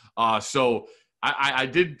 So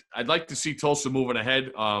I'd like to see Tulsa moving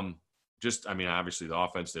ahead. Obviously the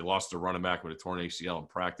offense, they lost their running back with a torn ACL in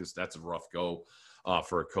practice. That's a rough go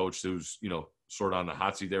for a coach who's, sort of on the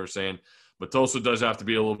hot seat, they were saying. But Tulsa does have to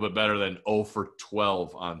be a little bit better than 0 for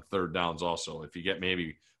 12 on third downs also. If you get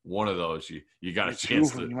maybe one of those, you got a chance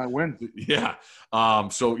to – you might win. Yeah.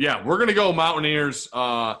 We're going to go Mountaineers.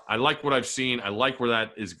 I like what I've seen. I like where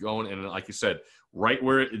that is going. And like you said, right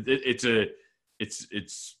where it's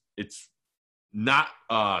not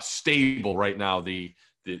stable right now, the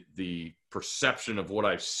perception of what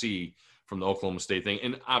I see from the Oklahoma State thing.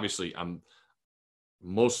 And obviously I'm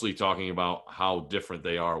mostly talking about how different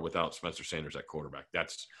they are without Spencer Sanders at quarterback.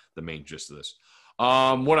 That's the main gist of this.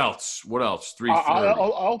 What else? 3:30.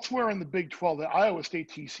 Elsewhere in the Big 12, the Iowa State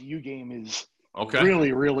TCU game is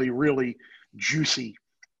really, really, really juicy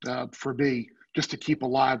for me, just to keep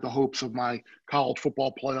alive the hopes of my college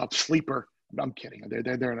football playoff sleeper. I'm kidding.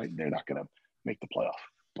 They're not going to make the playoff.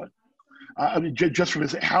 But just for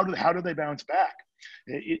this, how do they bounce back?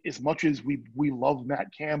 As much as we love Matt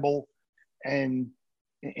Campbell and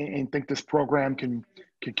think this program can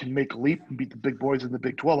make a leap and beat the big boys in the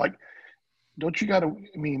Big 12, like. Don't you got to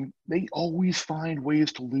 – they always find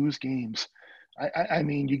ways to lose games.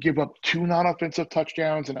 You give up 2 non-offensive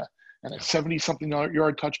touchdowns and a 70-something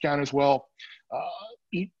yard touchdown as well.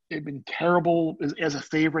 They've been terrible as a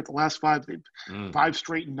favorite the last 5. 5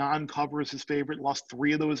 straight non-cover as his favorite, lost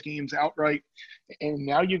 3 of those games outright. And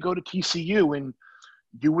now you go to TCU, and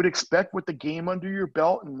you would expect with the game under your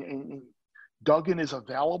belt and Duggan is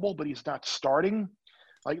available, but he's not starting –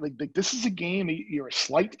 Like this is a game. You're a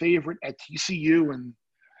slight favorite at TCU, and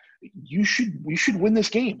we should win this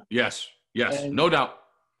game. Yes, and, no doubt.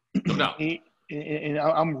 No doubt. And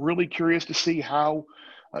I'm really curious to see how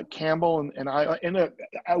Campbell and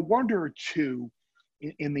I wonder too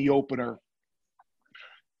in the opener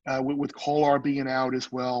with Kolar being out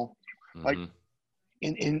as well. Like,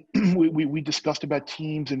 and we discussed about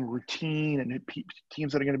teams and routine and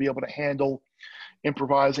teams that are going to be able to handle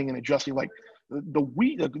improvising and adjusting. Like the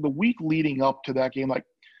week leading up to that game,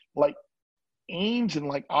 like Ames and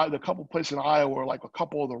like the couple places in Iowa are like a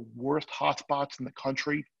couple of the worst hotspots in the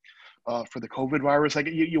country for the COVID virus. Like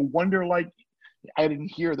you wonder, like, I didn't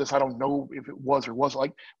hear this. I don't know if it was or wasn't.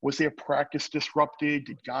 Like, was their practice disrupted?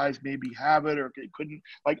 Did guys maybe have it or they couldn't?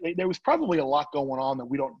 Like, there was probably a lot going on that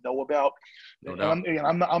we don't know about. No doubt.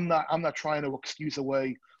 I'm not trying to excuse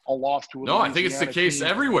away a loss to a No, I think it's the case team.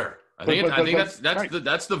 everywhere. I think that's right.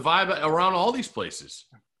 That's the vibe around all these places.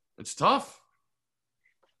 It's tough.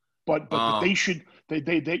 But they should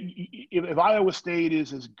if Iowa State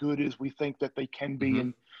is as good as we think that they can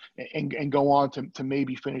be and go on to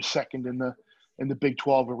maybe finish second in the Big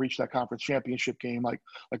 12 or reach that conference championship game, like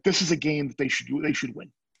this is a game that they should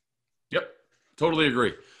win. Yep, totally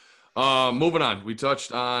agree. Moving on, we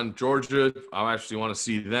touched on Georgia. I actually want to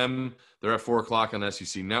see them. They're at 4:00 on the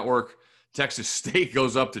SEC Network. Texas State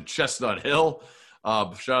goes up to Chestnut Hill.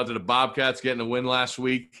 Shout out to the Bobcats getting a win last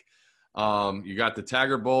week. You got the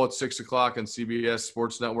Taggart Bowl at 6:00 on CBS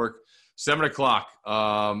Sports Network.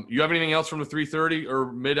 7:00. You have anything else from the 3:30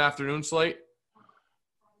 or mid-afternoon slate?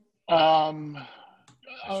 Can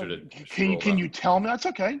you tell me? That's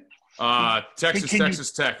okay.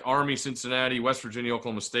 Texas Tech, Army, Cincinnati, West Virginia,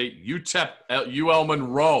 Oklahoma State, UTEP, UL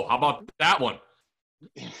Monroe. How about that one?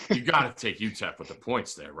 You got to take UTEP with the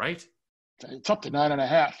points there, right? It's up to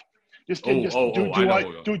 9.5.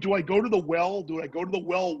 Do I go to the well? Do I go to the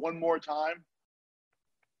well one more time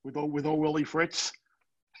with old Willie Fritz?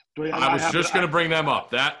 I was just going to bring them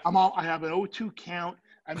up. I have an 0-2 count.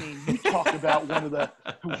 I mean, you talk about one of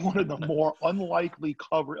the more unlikely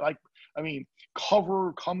comeback.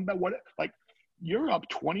 You're up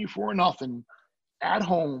 24-0 at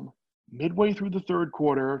home midway through the third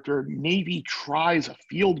quarter after Navy tries a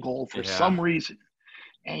field goal for some reason,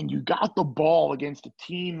 and you got the ball against a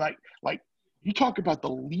team like you talk about the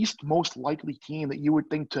least most likely team that you would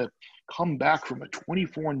think to come back from a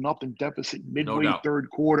 24-0 deficit midway third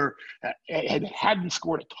quarter and hadn't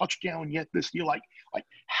scored a touchdown yet this year. Like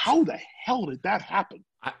how the hell did that happen?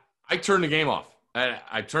 I turned the game off.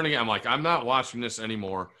 I turned the game. I'm like, I'm not watching this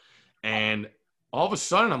anymore. And all of a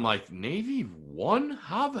sudden, I'm like, Navy won?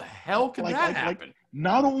 How the hell could that happen?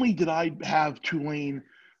 Not only did I have Tulane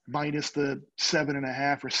minus the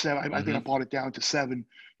 7.5 or 7, I think I bought it down to 7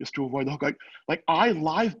 just to avoid the hook. Like I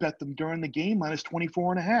live bet them during the game minus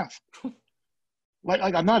 24.5.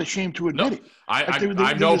 Like I'm not ashamed to admit it.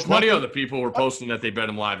 I know plenty of other people who were posting that they bet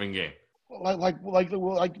them live in game. Like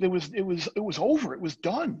it was over. It was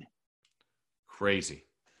done. Crazy.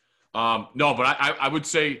 No, but I would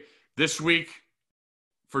say this week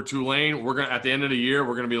for Tulane, we're gonna at the end of the year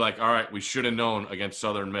we're gonna be like, all right, we should have known against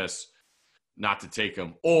Southern Miss not to take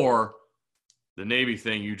them, or the Navy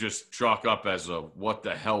thing you just chalk up as a what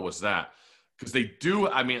the hell was that? Because they do.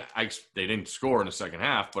 I mean, they didn't score in the second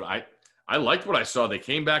half, but I liked what I saw. They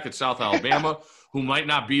came back at South Alabama, who might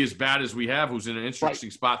not be as bad as we have, who's in an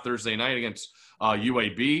interesting spot Thursday night against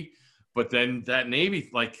UAB. But then that Navy,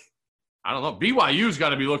 like, I don't know, BYU's got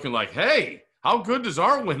to be looking like, hey, how good does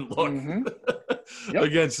our win look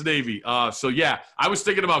against Navy? So, yeah, I was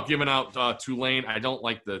thinking about giving out Tulane. I don't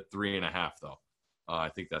like the 3.5, though. I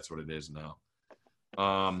think that's what it is now.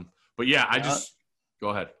 But, yeah, go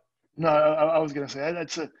ahead. No, I was going to say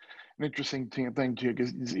that's an interesting thing, too,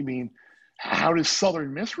 because, I mean, how does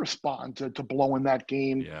Southern Miss respond to blowing that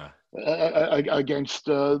game against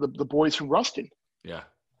the boys from Ruston? Yeah,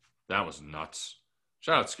 that was nuts.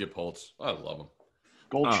 Shout out Skip Holtz. I love him.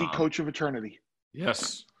 Gold Sheet Coach of Eternity.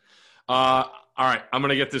 Yes. All right, I'm going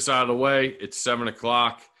to get this out of the way. It's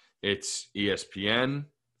 7:00. It's ESPN.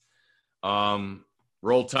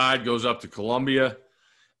 Roll Tide goes up to Columbia,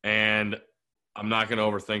 and I'm not going to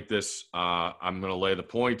overthink this. I'm going to lay the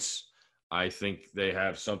points. I think they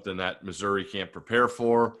have something that Missouri can't prepare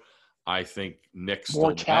for. I think Nick's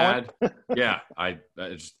more still talent. Bad. Yeah, I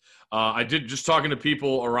did just talking to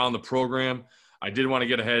people around the program. I did want to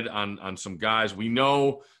get ahead on some guys. We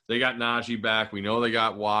know they got Najee back. We know they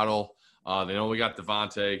got Waddle. They know we got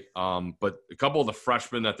Devontae. But a couple of the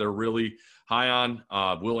freshmen that they're really high on,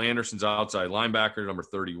 Will Anderson's outside linebacker, number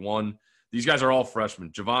 31. These guys are all freshmen.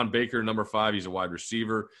 Javon Baker, number 5, he's a wide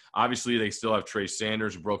receiver. Obviously, they still have Trey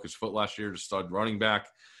Sanders, who broke his foot last year, to stud running back.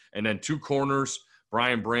 And then 2 corners,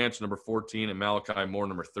 Brian Branch, number 14, and Malachi Moore,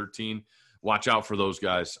 number 13. watch out for those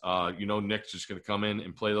guys. Nick's just going to come in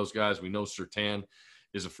and play those guys. We know Surtain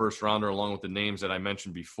is a first-rounder along with the names that I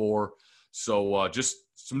mentioned before. So just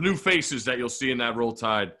some new faces that you'll see in that Roll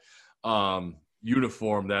Tide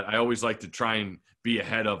uniform that I always like to try and be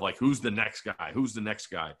ahead of, like, who's the next guy? Who's the next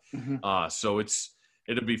guy? Mm-hmm. So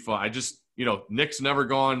it'll be fun. I just, Nick's never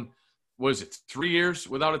gone, was it 3 years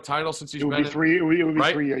without a title since he's been in? It would be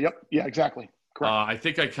right? 3 years. Yep. Yeah, exactly. Correct. I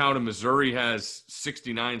think I counted Missouri has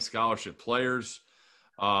 69 scholarship players.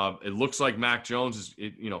 It looks like Mac Jones is,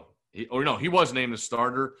 he was named the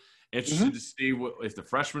starter. Interested to see if the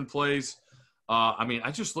freshman plays.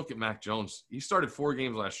 I just look at Mac Jones. He started 4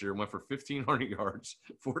 games last year and went for 1,500 yards,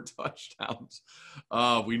 4 touchdowns.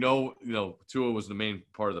 We know, Tua was the main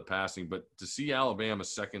part of the passing, but to see Alabama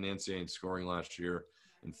second NCAA in scoring last year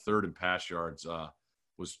and third in pass yards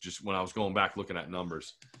was just, when I was going back looking at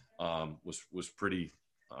numbers, was pretty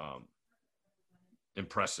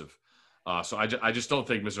impressive. So I just don't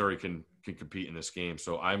think Missouri can compete in this game.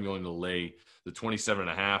 So I'm going to lay the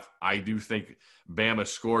 27.5. I do think Bama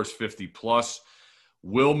scores 50+.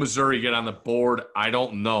 Will Missouri get on the board? I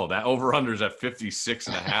don't know. That over-under is at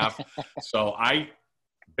 56.5. So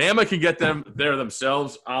Bama can get them there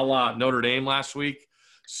themselves, a la Notre Dame last week.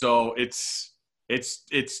 So it's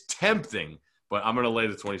tempting, but I'm going to lay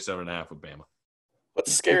the 27.5 with Bama.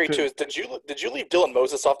 What's scary too is did you leave Dylan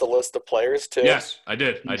Moses off the list of players too? Yes, I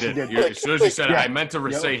did. As soon as you said it, I meant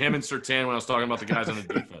to say him and Surtain when I was talking about the guys on the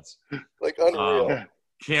defense. Like unreal.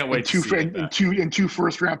 Can't wait to see two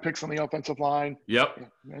first-round picks on the offensive line. Yep.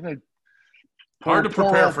 Yeah. Hard to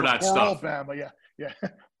prepare for that stuff. Poor old Bama, yeah.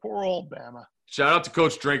 Poor old Bama. Shout out to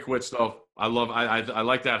Coach Drinkwitz, though. I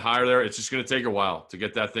like that hire there. It's just going to take a while to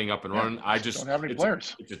get that thing up and running. I just don't have any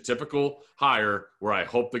players. It's a typical hire where I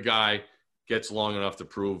hope the guy gets long enough to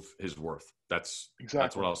prove his worth. That's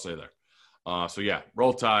what I'll say there. So yeah,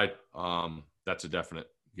 Roll Tide. That's a definite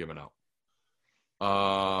given out.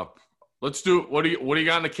 Let's do what do you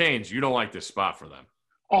got in the Canes? You don't like this spot for them.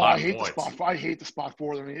 Oh, I hate the spot. I hate the spot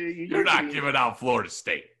for them. You're not giving out Florida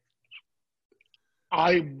State.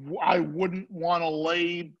 I wouldn't want to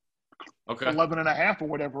lay 11.5 or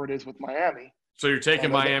whatever it is with Miami. So you're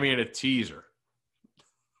taking Miami in a teaser.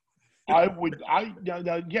 I would.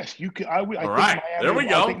 Yes, you could. I would. All right, there we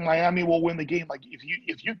go. I think Miami will win the game. Like if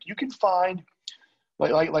you can find, I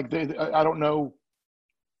don't know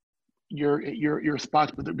your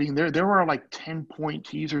spots, but there are like 10-point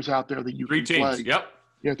teasers out there that you can play. 3 teams. Yep.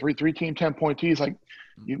 Yeah, three team 10-point teas. Like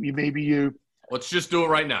you. Let's just do it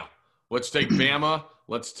right now. Let's take Bama.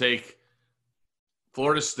 Let's take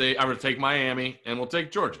Florida State. I'm going to take Miami, and we'll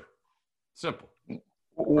take Georgia. Simple.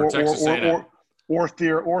 Or Texas A&M. Or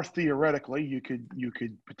theoretically, you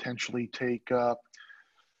could potentially take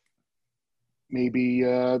maybe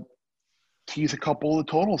tease a couple of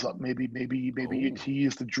the totals up. Maybe you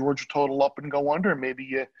tease the Georgia total up and go under. Maybe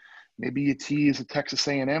you tease the Texas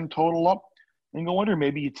A&M total up and go under.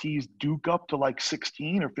 Maybe you tease Duke up to like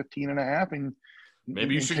 16 or 15.5, and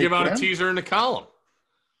maybe you should give out a teaser in the column.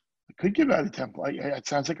 I could give out a template. It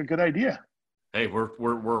sounds like a good idea. Hey,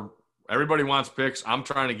 we're everybody wants picks. I'm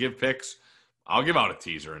trying to give picks. I'll give out a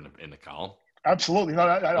teaser in the column. Absolutely. No,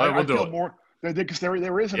 I feel it. more because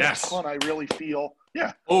there isn't a ton. I really feel.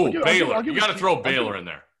 Yeah. Oh, Baylor. You got to throw Baylor in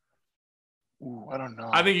there. Ooh, I don't know.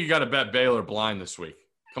 I think you got to bet Baylor blind this week.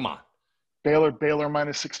 Come on. Baylor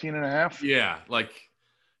minus 16.5. Yeah,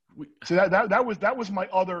 So that was my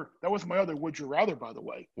other would you rather, by the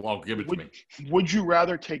way. Well, give it to me. Would you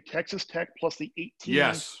rather take Texas Tech plus the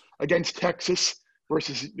 18 against Texas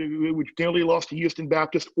versus which nearly lost to Houston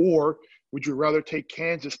Baptist, or would you rather take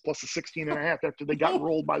Kansas plus the 16.5 after they got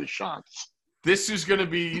rolled by the Sharks? This is going to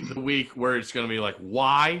be the week where it's going to be like,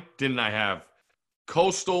 why didn't I have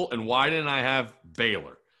Coastal and why didn't I have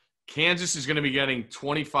Baylor? Kansas is going to be getting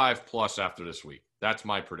 25 plus after this week. That's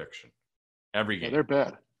my prediction. Every game. Yeah, they're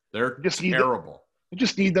bad. They're terrible. You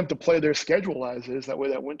just need them to play their schedule as is. That way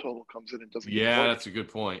that win total comes in and doesn't. Yeah, that's a good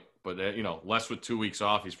point. But, Les with 2 weeks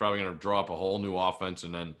off, he's probably going to draw up a whole new offense,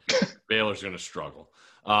 and then Baylor's going to struggle.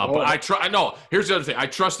 But here's the other thing. I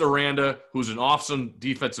trust Aranda, who's an awesome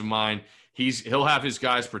defensive mind. He'll have his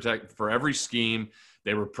guys protect for every scheme.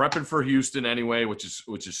 They were prepping for Houston anyway, which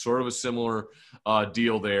is sort of a similar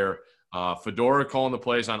deal there. Fedora calling the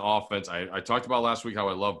plays on offense. I talked about last week how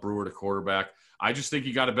I love Brewer to quarterback. I just think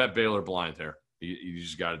you got to bet Baylor blind there. You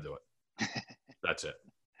just got to do it. That's it.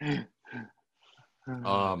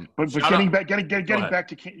 But getting back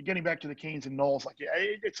to the Canes and Knowles,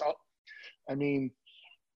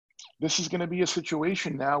 this is going to be a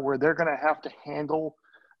situation now where they're going to have to handle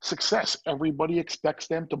success. Everybody expects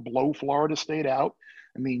them to blow Florida State out.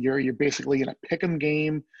 I mean, you're basically in a pick'em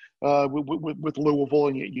game with Louisville,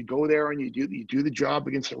 and you go there and you do the job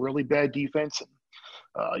against a really bad defense, and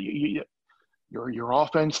your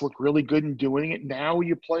offense looked really good in doing it. Now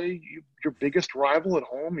you play your biggest rival at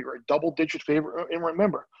home. You're a double-digit favorite, and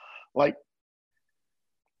remember, like,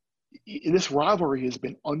 this rivalry has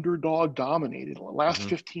been underdog dominated. The last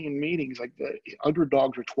 15 meetings, like, the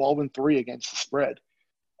underdogs are 12-3 against the spread.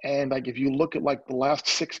 And like, if you look at like the last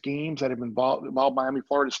 6 games that have involved Miami,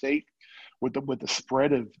 Florida State, with the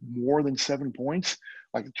spread of more than 7 points,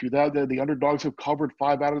 like the underdogs have covered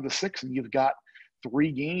 5 out of the 6, and you've got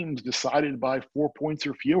 3 games decided by 4 points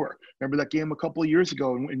or fewer. Remember that game a couple of years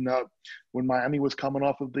ago when Miami was coming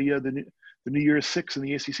off of the New Year's Six in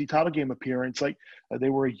the ACC title game appearance? Like, they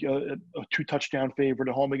were a 2-touchdown favorite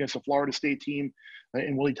at home against a Florida State team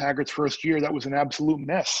in Willie Taggart's first year. That was an absolute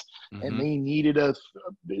mess. And they needed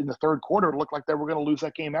in the third quarter, it looked like they were going to lose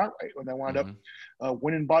that game outright when they wound up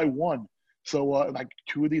winning by 1. So like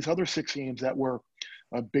 2 of these other 6 games that were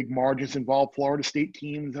big margins involved Florida State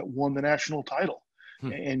teams that won the national title.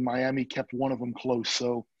 And Miami kept one of them close.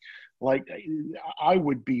 So like, I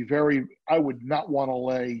would not want to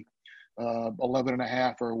lay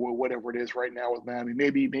 11.5 or whatever it is right now with Miami.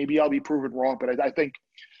 Maybe I'll be proven wrong, but I think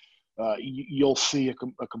you'll see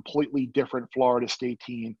a completely different Florida State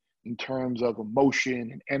team in terms of emotion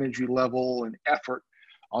and energy level and effort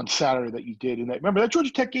on Saturday that you did. And remember, that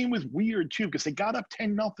Georgia Tech game was weird too, because they got up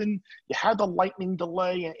 10-0. You had the lightning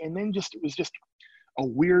delay, and then it was just a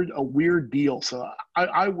weird deal. So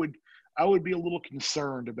I would be a little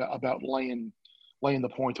concerned about laying the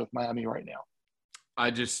points with Miami right now. I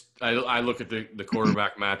look at the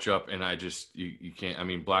quarterback matchup, and you can't. I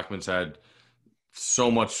mean, Blackman's had so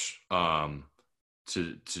much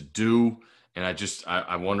to do, and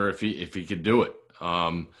I wonder if he could do it.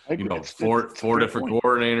 Four different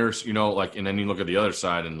coordinators, like, and then you look at the other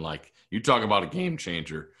side, and like, you talk about a game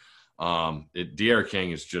changer. De'Aaron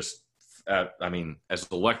King is just, as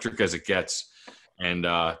electric as it gets, and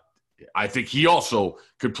I think he also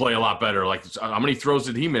could play a lot better. Like, how many throws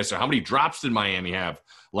did he miss, or how many drops did Miami have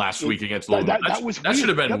last week against Louisville? That should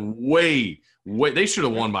have been way. They should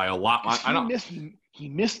have won by a lot. He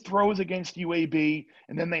missed throws against UAB,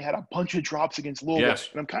 and then they had a bunch of drops against Louisville. Yes.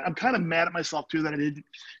 And I'm kind of mad at myself too that I did.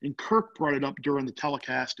 And Kirk brought it up during the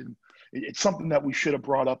telecast, and it's something that we should have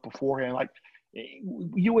brought up beforehand. Like,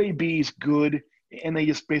 UAB is good, and they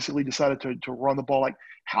just basically decided to run the ball. Like,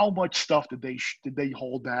 how much stuff did they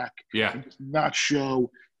hold back? Yeah, and just not show,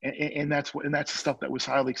 and that's the stuff that was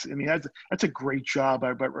highly. I mean, that's a great job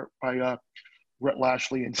by Rhett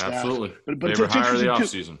Lashley and staff. Absolutely. But they were higher the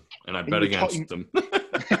offseason, and I bet against them.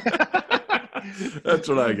 That's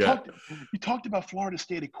what I got. You talked about Florida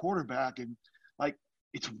State at quarterback, and like,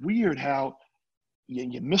 it's weird how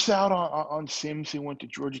you miss out on Sims, who went to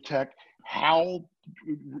Georgia Tech. Howell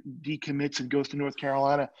decommits and goes to North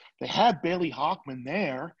Carolina. They had Bailey Hockman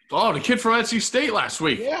there. Oh, the kid from NC State last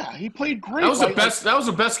week. Yeah, he played great. That was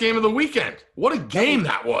the best game of the weekend. What a game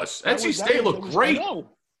that was. NC State looked great.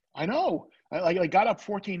 I know. I got up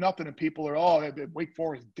 14-0, and people are, Wake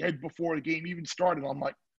Forest dead before the game even started. I'm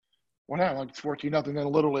like, what happened? Like, it's 14-0, and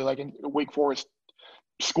then literally, like, Wake Forest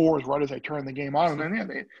scores right as I turn the game on, and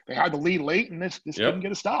then they had the lead late, and this couldn't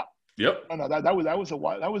get a stop. Yep. No, that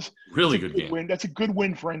was really good game. Win. That's a good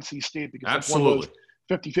win for NC State, because absolutely,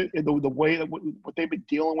 that's 50-50, the way that what they've been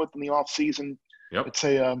dealing with in the off season. Yep. I'd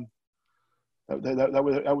say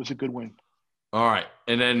that was a good win. All right,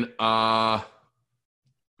 and then so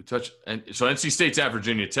NC State's at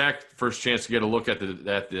Virginia Tech. First chance to get a look at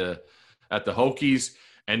the Hokies,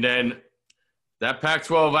 and then that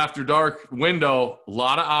Pac-12 after dark window. A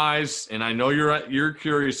lot of eyes, and I know you're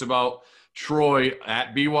curious about Troy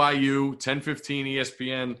at BYU, 10:15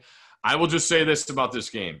 ESPN. I will just say this about this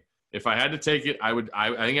game: if I had to take it, I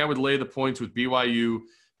think I would lay the points with BYU,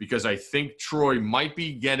 because I think Troy might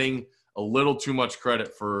be getting a little too much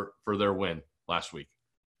credit for their win last week.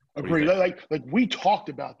 Agreed. Like we talked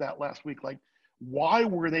about that last week. Like, why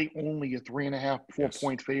were they only a 3.5,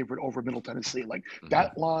 4-point favorite over Middle Tennessee? Like,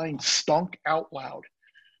 that line stunk out loud,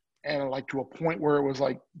 and like to a point where it was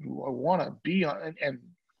like, I want to be on, and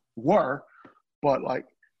were, but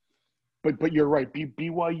you're right.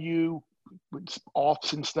 BYU off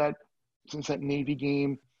since that Navy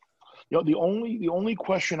game. The only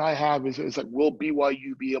question I have is like, will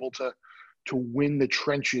BYU be able to win the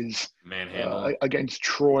trenches against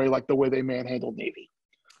Troy like the way they manhandled Navy?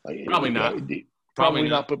 Like, probably not. Probably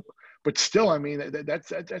not. But still, I mean,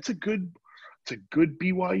 that's a good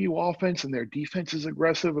BYU offense, and their defense is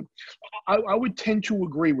aggressive. I would tend to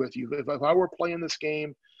agree with you. If I were playing this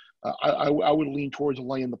game, I would lean towards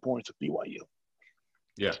laying the points at BYU.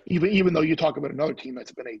 Yeah. Even though you talk about another team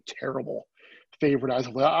that's been a terrible favorite as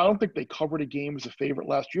of late. I don't think they covered a game as a favorite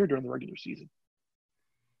last year during the regular season.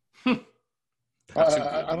 That's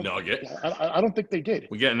a good nugget. I don't think they did.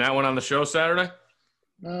 We getting that one on the show Saturday?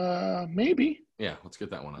 Maybe. Yeah, let's get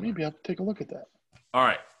that one on. Maybe I'll take a look at that. All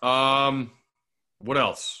right. What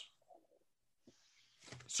else?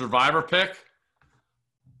 Survivor pick.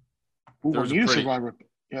 Ooh, we need a Survivor.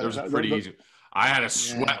 Yeah, there was a pretty easy. I had a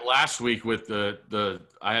sweat last week with the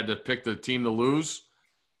I had to pick the team to lose.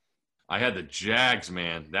 I had the Jags,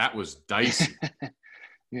 man. That was dicey.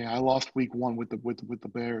 Yeah, I lost week 1 with the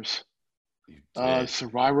Bears.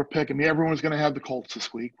 Survivor pick. I mean, everyone's going to have the Colts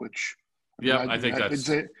this week, which I think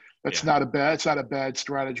that's not a bad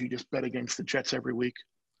strategy. Just bet against the Jets every week.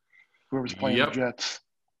 Whoever's playing the Jets.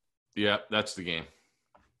 Yeah, that's the game.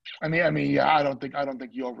 I mean, yeah. I don't think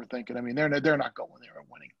you overthink it. I mean, they're not going there and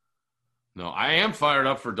winning. No, I am fired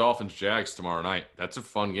up for Dolphins Jags tomorrow night. That's a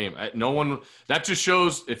fun game. That just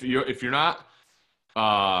shows if you're not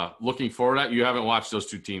looking forward to that, you haven't watched those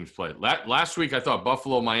two teams play. Last week, I thought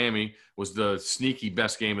Buffalo Miami was the sneaky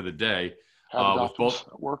best game of the day. With both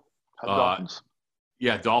at work. Dolphins.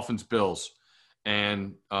 Yeah, Dolphins Bills,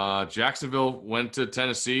 and Jacksonville went to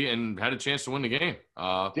Tennessee and had a chance to win the game.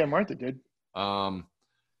 Damn right they did.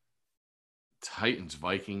 Titans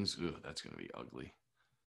Vikings. Ooh, that's going to be ugly.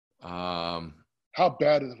 How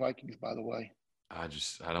bad are the Vikings, by the way? I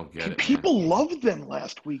don't get it. People loved them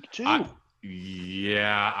last week too. I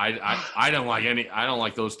don't like I don't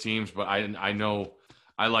like those teams, but I know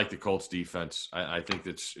I like the Colts defense. I think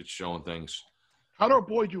it's showing things. How did our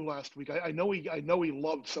boy do last week? I know he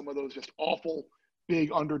loved some of those just awful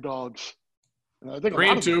big underdogs. And I think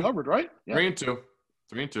 3-2 covered, right? Yeah. 3-2.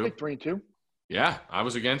 3-2. Yeah, I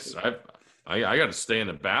was against. I got to stay in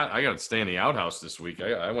the I got to stay in the outhouse this week.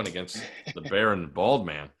 I went against the Bear and the Bald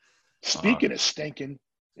Man. Speaking of stinking,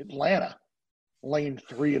 Atlanta laying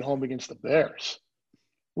 3 at home against the Bears.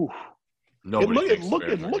 Oof. It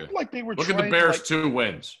looked like they were. Look at the Bears' 2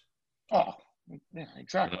 wins. Oh, yeah,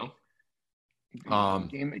 exactly. You know?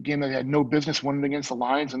 Game that had no business winning against the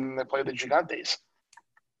Lions, and then they played the Gigantes.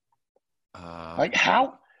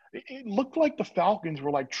 It looked like the Falcons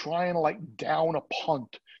were trying to down a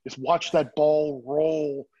punt. Just watch that ball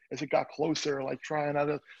roll as it got closer, trying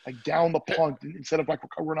to down the punt instead of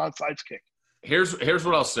recovering an onside kick. Here's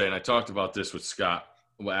what I'll say, and I talked about this with Scott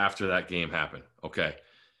after that game happened. Okay.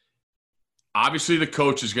 Obviously the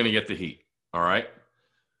coach is going to get the heat, all right?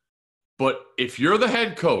 But if you're the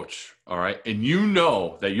head coach, all right, and you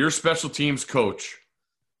know that your special teams coach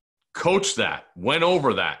coached that, went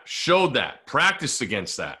over that, showed that, practiced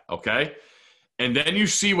against that, okay? And then you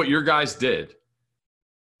see what your guys did.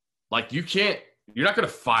 You're not going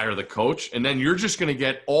to fire the coach, and then you're just going to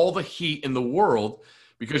get all the heat in the world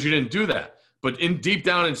because you didn't do that. But deep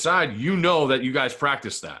down inside, you know that you guys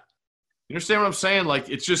practiced that. You understand what I'm saying?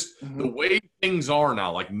 It's just the way things are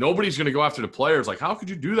now. Nobody's going to go after the players. How could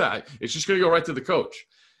you do that? It's just going to go right to the coach.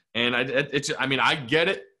 And I get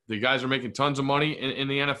it. The guys are making tons of money in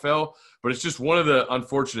the NFL, but it's just one of the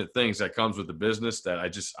unfortunate things that comes with the business that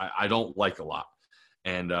I don't like a lot.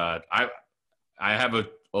 And I have a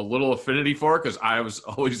little affinity for it because I was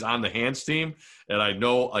always on the hands team, and I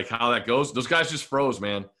know how that goes. Those guys just froze,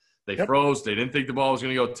 man. They froze. They didn't think the ball was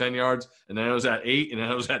going to go 10 yards, and then it was at 8, and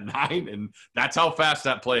then it was at 9, and that's how fast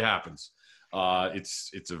that play happens.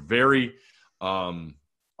 It's a very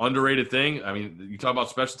underrated thing. I mean, you talk about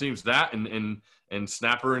special teams, that and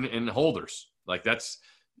snapper and holders. That's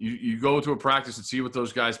you go to a practice and see what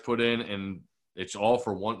those guys put in, and it's all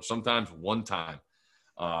for sometimes one time.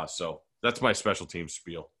 So that's my special team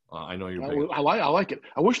spiel. I know you're big. I like it.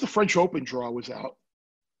 I wish the French Open draw was out.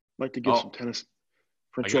 I'd like to get some tennis.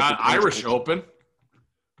 French Open Irish Open.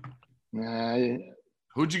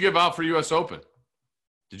 Who'd you give out for U.S. Open?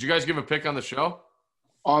 Did you guys give a pick on the show?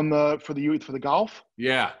 For the golf?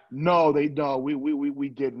 Yeah. No, we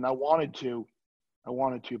didn't. I wanted to,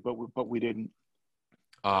 but we didn't.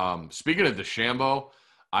 Speaking of DeChambeau,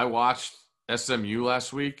 I watched SMU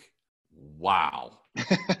last week. Wow.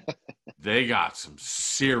 They got some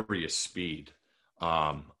serious speed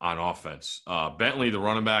on offense. Bentley, the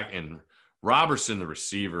running back, and Robertson, the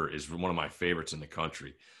receiver, is one of my favorites in the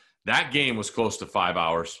country. That game was close to 5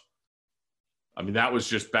 hours. I mean, that was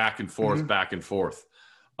just back and forth.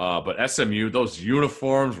 But SMU, those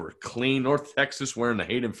uniforms were clean. North Texas wearing the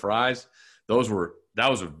Hayden Fries. That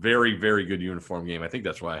was a very, very good uniform game. I think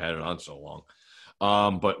that's why I had it on so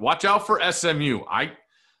long. But watch out for SMU.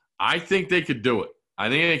 I think they could do it. I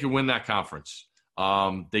think they could win that conference.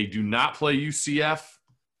 They do not play UCF,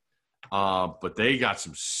 but they got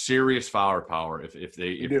some serious firepower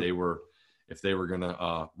if if they were going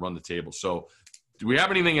to run the table. So do we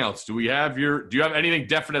have anything else? Do you have anything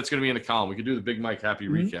definite that's going to be in the column? We could do the Big Mike Happy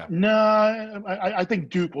recap. No, I think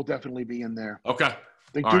Duke will definitely be in there. Okay.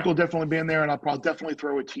 I think Duke will definitely be in there, and I'll probably definitely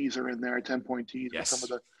throw a teaser in there, a 10-point teaser, with some of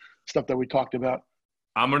the stuff that we talked about.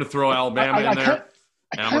 I'm going to throw Alabama in there,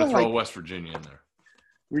 and I'm going to throw West Virginia in there.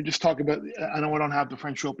 We were just talking about, I know I don't have the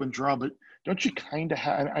French Open draw, but don't you kind of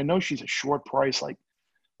have, I know she's a short price, like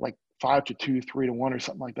 5-2, 3-1 or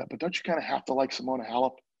something like that, but don't you kind of have to like Simona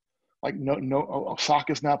Halep? Like, no,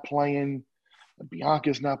 Osaka's not playing,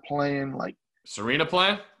 Bianca's not playing, like. Serena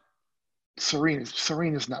playing?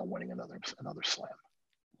 Serena's not winning another slam.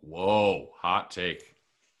 Whoa, hot take.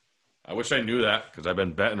 I wish I knew that because I've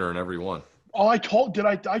been betting her in every one. Oh, I told you.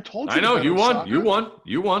 I know you won.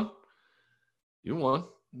 You won.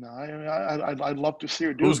 No, I'd love to see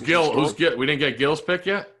her do. Who's Gil? We didn't get Gil's pick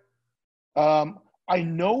yet. I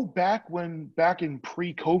know back in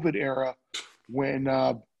pre-COVID era, when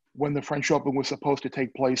the French Open was supposed to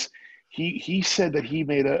take place, he said that he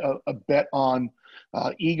made a bet on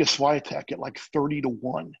Iga Swiatek at like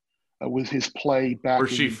 30-1. Was his play back?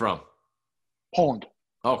 Where's she from? Poland.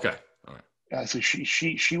 Okay, all right. So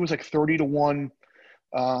she was like 30-1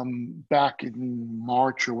 back in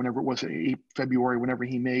March or whenever it was, February, whenever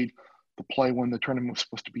he made the play when the tournament was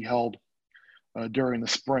supposed to be held during the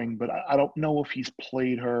spring. But I don't know if he's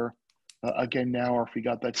played her again now, or if he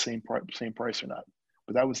got that same price or not.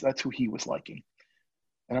 But that's who he was liking.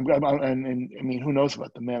 And I mean, who knows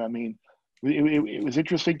about the men? I mean, it was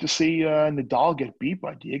interesting to see Nadal get beat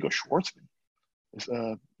by Diego Schwartzman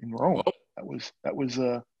in Rome. Oh. That was that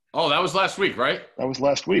was last week, right? That was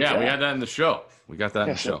last week. Yeah, we had that in the show. We got that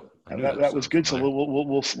in the show. That was good. So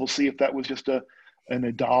we'll see if that was just a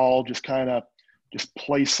Nadal just kind of just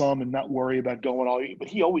play some and not worry about going all. But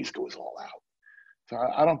he always goes all out. So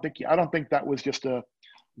I don't think that was just a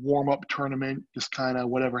warm up tournament. Just kind of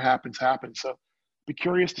whatever happens. So be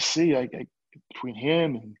curious to see between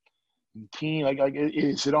him and team.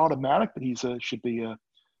 Is it automatic that he's should be a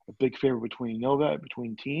big favorite between Novak,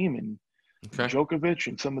 between team and Djokovic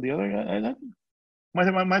and some of the other?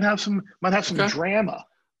 Might have some drama.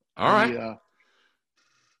 All right.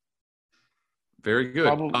 Very good.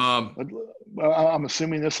 I'm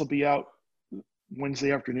assuming this will be out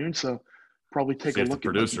Wednesday afternoon, so probably take a look. If the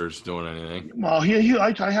producer's doing anything. Well,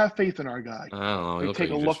 I have faith in our guy. I don't know. Take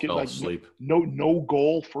a look at no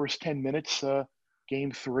goal first 10 minutes,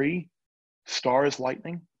 game 3, Stars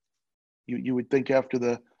Lightning. You would think after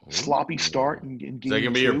the sloppy start in game 2. Is that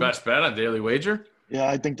going to be your best bet on Daily Wager? Yeah,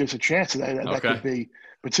 I think there's a chance that could be.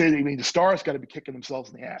 But the Stars got to be kicking themselves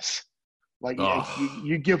in the ass.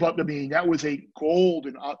 You give up. I mean, that was a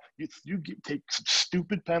golden. You take some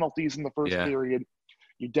stupid penalties in the first period.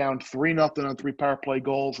 You're down 3-0 on 3 power play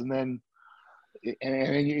goals, and then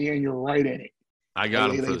you're right in it. I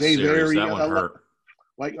got him for the series. That one hurt.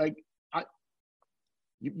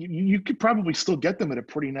 You could probably still get them at a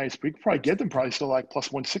pretty nice. We could probably get them still like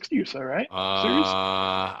plus 160 or so, right?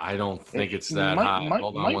 I don't think it's that high.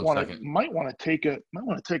 Hold on one second. Might want to take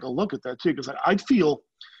a look at that too, because I'd feel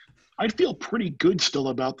pretty good still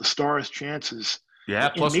about the Stars' chances. Yeah,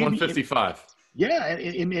 plus 155. Yeah,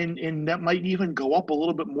 and that might even go up a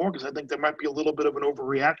little bit more, because I think there might be a little bit of an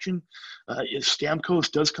overreaction. If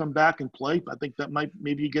Stamkos does come back and play, I think that might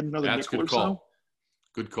maybe get another nickel or so.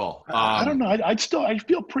 Good call. I don't know. I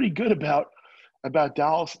feel pretty good about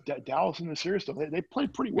Dallas in the series. They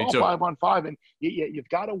played pretty well 5-on-5, and you've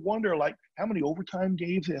got to wonder how many overtime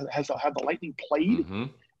games have the Lightning played, mm-hmm.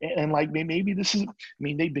 and maybe this is. I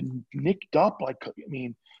mean, they've been nicked up.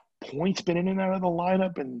 Points been in and out of the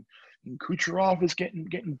lineup, and Kucherov is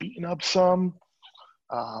getting beaten up some.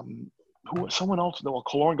 Someone else? Well,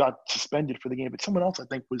 Killorn got suspended for the game, but someone else I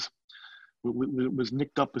think was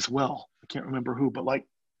nicked up as well. I can't remember who, but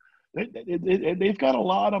they've got a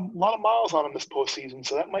lot of miles on them this postseason.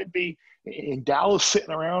 So that might be in Dallas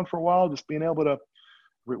sitting around for a while, just being able to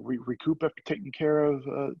recoup after taking care of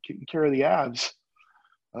the Avs.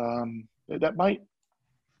 That might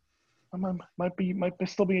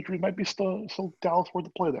still be interesting. Might be still Dallas worth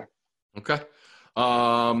the play there. Okay.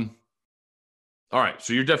 All right.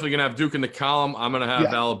 So you're definitely gonna have Duke in the column. I'm gonna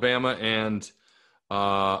have Alabama, and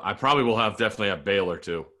I probably will definitely have Baylor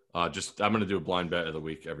too. I'm going to do a blind bet of the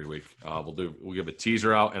week every week. We'll give a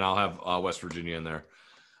teaser out, and I'll have West Virginia in there.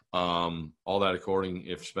 All that according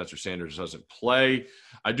if Spencer Sanders doesn't play.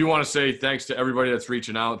 I do want to say thanks to everybody that's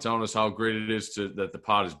reaching out and telling us how great it is that the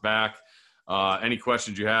pod is back. Any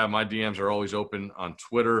questions you have, my DMs are always open on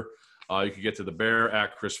Twitter. You can get to the Bear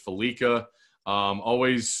at Chris Felica.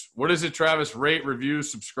 Always, what is it, Travis? Rate, review,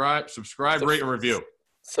 subscribe, rate, and review.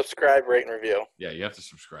 Subscribe, rate, and review. Yeah, you have to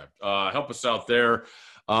subscribe. Help us out there.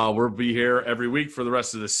 We'll be here every week for the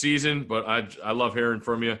rest of the season, but I love hearing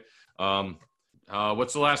from you.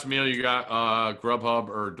 What's the last meal you got? Grubhub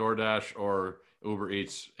or DoorDash or Uber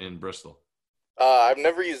Eats in Bristol? I've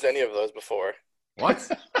never used any of those before. What?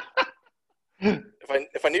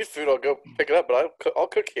 If I need food, I'll go pick it up, but I'll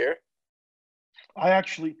cook here. I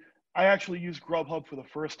actually used Grubhub for the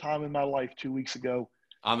first time in my life 2 weeks ago.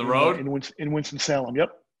 On the road? In Winston-Salem,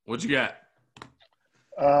 yep. What'd you get?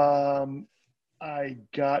 I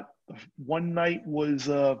got one night was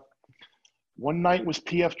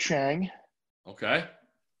P.F. Chang. Okay.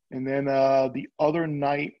 And then the other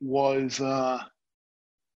night was what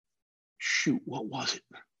was it?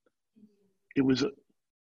 It was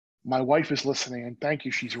my wife is listening, and thank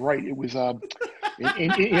you, she's right. It was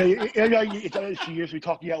she hears me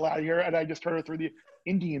talking out loud here, and I just heard her through the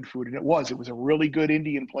Indian food, and it was a really good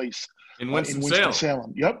Indian place in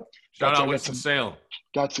Winston-Salem. Yep. Shout out Winston-Salem.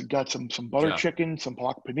 Got some butter chicken, some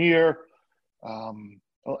pork paneer, an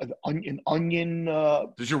onion.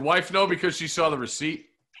 Does your wife know because she saw the receipt?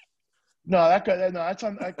 No, that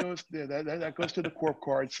goes to the corp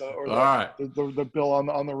card. So or the bill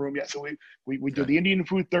on the room. Yeah. So we did the Indian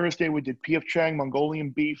food Thursday. We did P.F. Chang Mongolian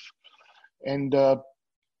beef, and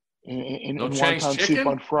wonton soup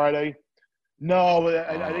on Friday. No,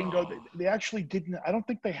 I didn't go. They actually didn't. I don't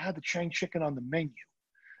think they had the Chang chicken on the menu.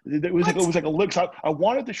 It was like a lick. So I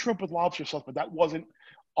wanted the shrimp with lobster sauce, but that wasn't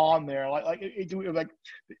on there. Like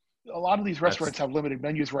a lot of these restaurants have limited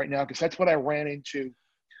menus right now because that's what I ran into.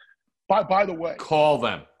 By the way, call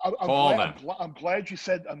them. I'm glad you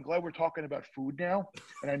said. I'm glad we're talking about food now,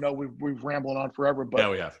 and I know we've rambled on forever. But yeah,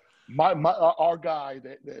 we have. Our guy,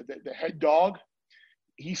 the head dog,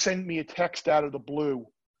 he sent me a text out of the blue.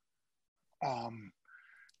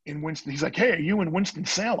 In Winston, he's like, "Hey, are you in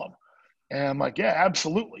Winston-Salem?" And I'm like, "Yeah,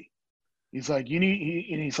 absolutely." He's like, "You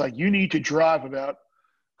need to drive about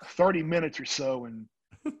 30 minutes or so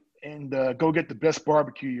and go get the best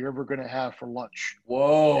barbecue you're ever going to have for lunch."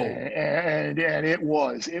 Whoa. And it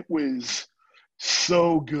was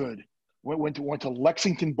so good. Went to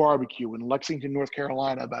Lexington Barbecue in Lexington, North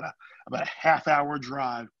Carolina, about a half-hour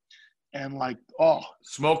drive. And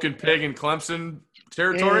smoking pig in Clemson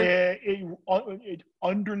territory? It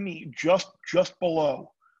underneath, just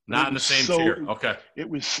below. Not in the same tier. Okay. It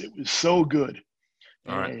was so good.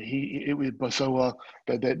 All right.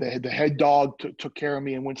 The head dog took care of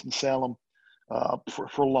me in Winston-Salem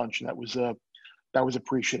for lunch, and that was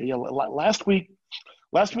appreciated. Yeah, last week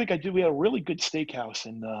we had a really good steakhouse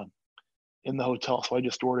in the hotel, so I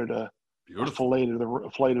just ordered a filet to the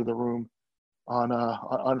room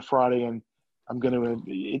on Friday, and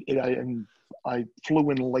I flew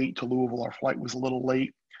in late to Louisville. Our flight was a little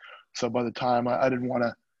late, so by the time I didn't want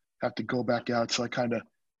to have to go back out, so I kind of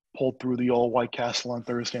pulled through the old White Castle on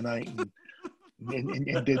Thursday night and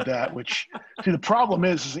did that. Which, see, the problem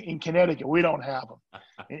is in Connecticut we don't have them,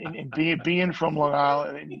 and being from Long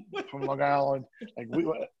Island, like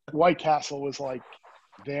White Castle was like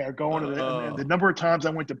there. Going to the number of times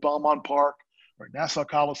I went to Belmont Park or Nassau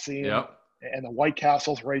Coliseum. Yep. And the White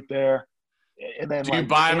Castle's right there. And then do you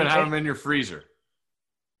buy them and have them in your freezer?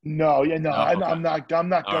 No, yeah, no. Oh, okay. I'm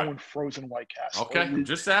not going right. frozen White Castle. Okay,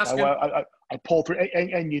 just asking. I pull through,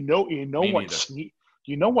 and you know what's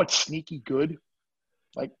sneaky good,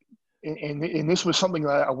 like, and this was something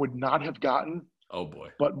that I would not have gotten. Oh boy!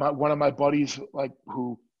 But one of my buddies, like,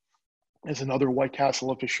 who is another White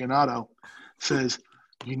Castle aficionado, says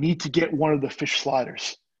you need to get one of the fish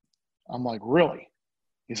sliders. I'm like, really?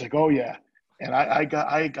 He's like, oh yeah. And I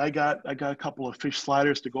got a couple of fish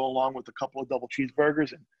sliders to go along with a couple of double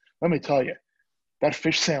cheeseburgers, and let me tell you, that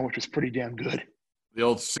fish sandwich was pretty damn good. The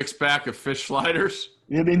old 6-pack of fish sliders?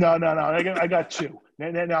 No. I got two.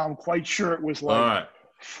 Now I'm quite sure it was like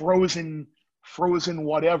frozen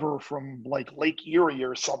whatever from like Lake Erie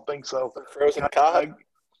or something. So frozen cod,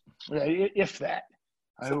 if that.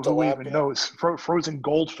 Who even knows? Frozen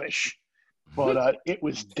goldfish, but it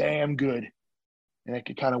was damn good. And they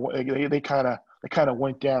kind of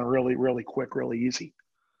went down really, really quick, really easy.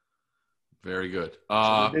 Very good.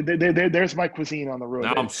 There's my cuisine on the road.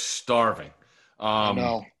 Now I'm starving. I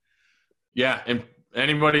know. Yeah, and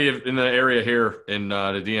anybody in the area here in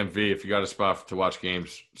the DMV, if you got a spot to watch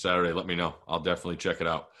games Saturday, let me know. I'll definitely check it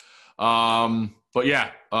out. But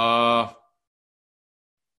yeah,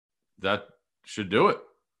 that should do it.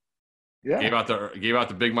 Yeah. Gave out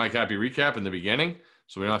the Big Mike Happy recap in the beginning,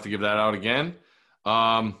 so we don't have to give that out again.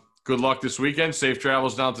 Good luck this weekend. Safe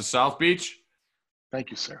travels down to South Beach.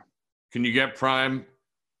 Thank you, sir. Can you get Prime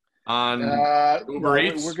on Uber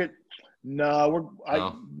Eats? We're good. No,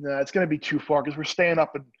 it's going to be too far because we're staying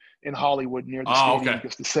up in Hollywood near the stadium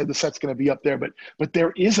because the set's going to be up there. But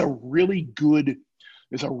there is a really good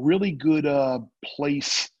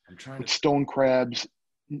place with stone crabs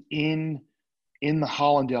in the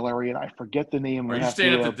Hollandale area, and I forget the name. Are you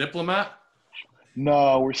staying at the Diplomat?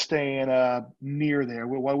 No, we're staying near there.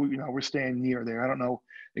 We're staying near there. I don't know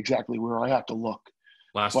exactly where. I have to look.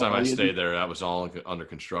 Last time I stayed there, that was all under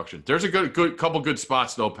construction. There's a good couple good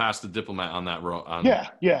spots though past the Diplomat on that road. Yeah,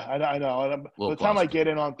 I know. By the time I get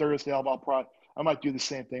in on Thursday, I might do the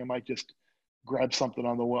same thing. I might just grab something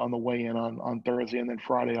on the way in on Thursday, and then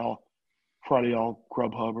Friday I'll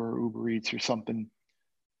Grubhub or Uber Eats or something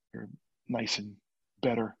or nice and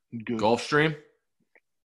better and good. Gulfstream?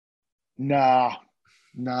 Nah.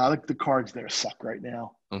 The cards there suck right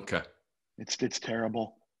now. Okay. It's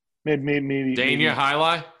terrible. Maybe Dania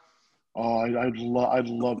Highlight? Oh, I'd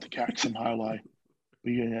love to catch some Highlight.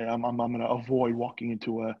 But yeah, I'm going to avoid walking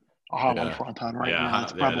into a Highlight Fronton right now.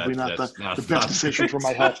 It's probably not the best decision for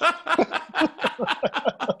my health.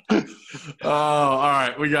 Oh, all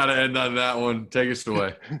right. We got to end on that one. Take us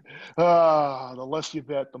away. The less you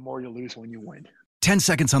bet, the more you lose when you win. 10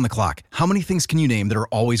 seconds on the clock. How many things can you name that are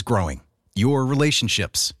always growing? Your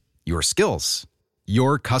relationships, your skills,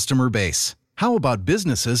 your customer base. How about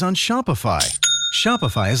businesses on Shopify?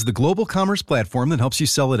 Shopify is the global commerce platform that helps you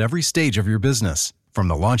sell at every stage of your business. From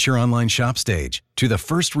the launch your online shop stage to the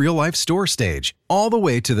first real-life store stage, all the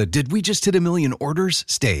way to the did we just hit 1 million orders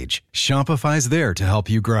stage. Shopify's there to help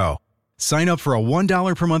you grow. Sign up for a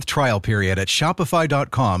 $1 per month trial period at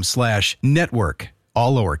shopify.com/network,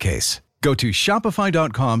 all lowercase. Go to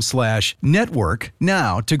shopify.com/network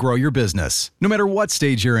now to grow your business, no matter what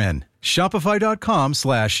stage you're in.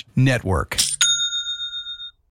 Shopify.com/network.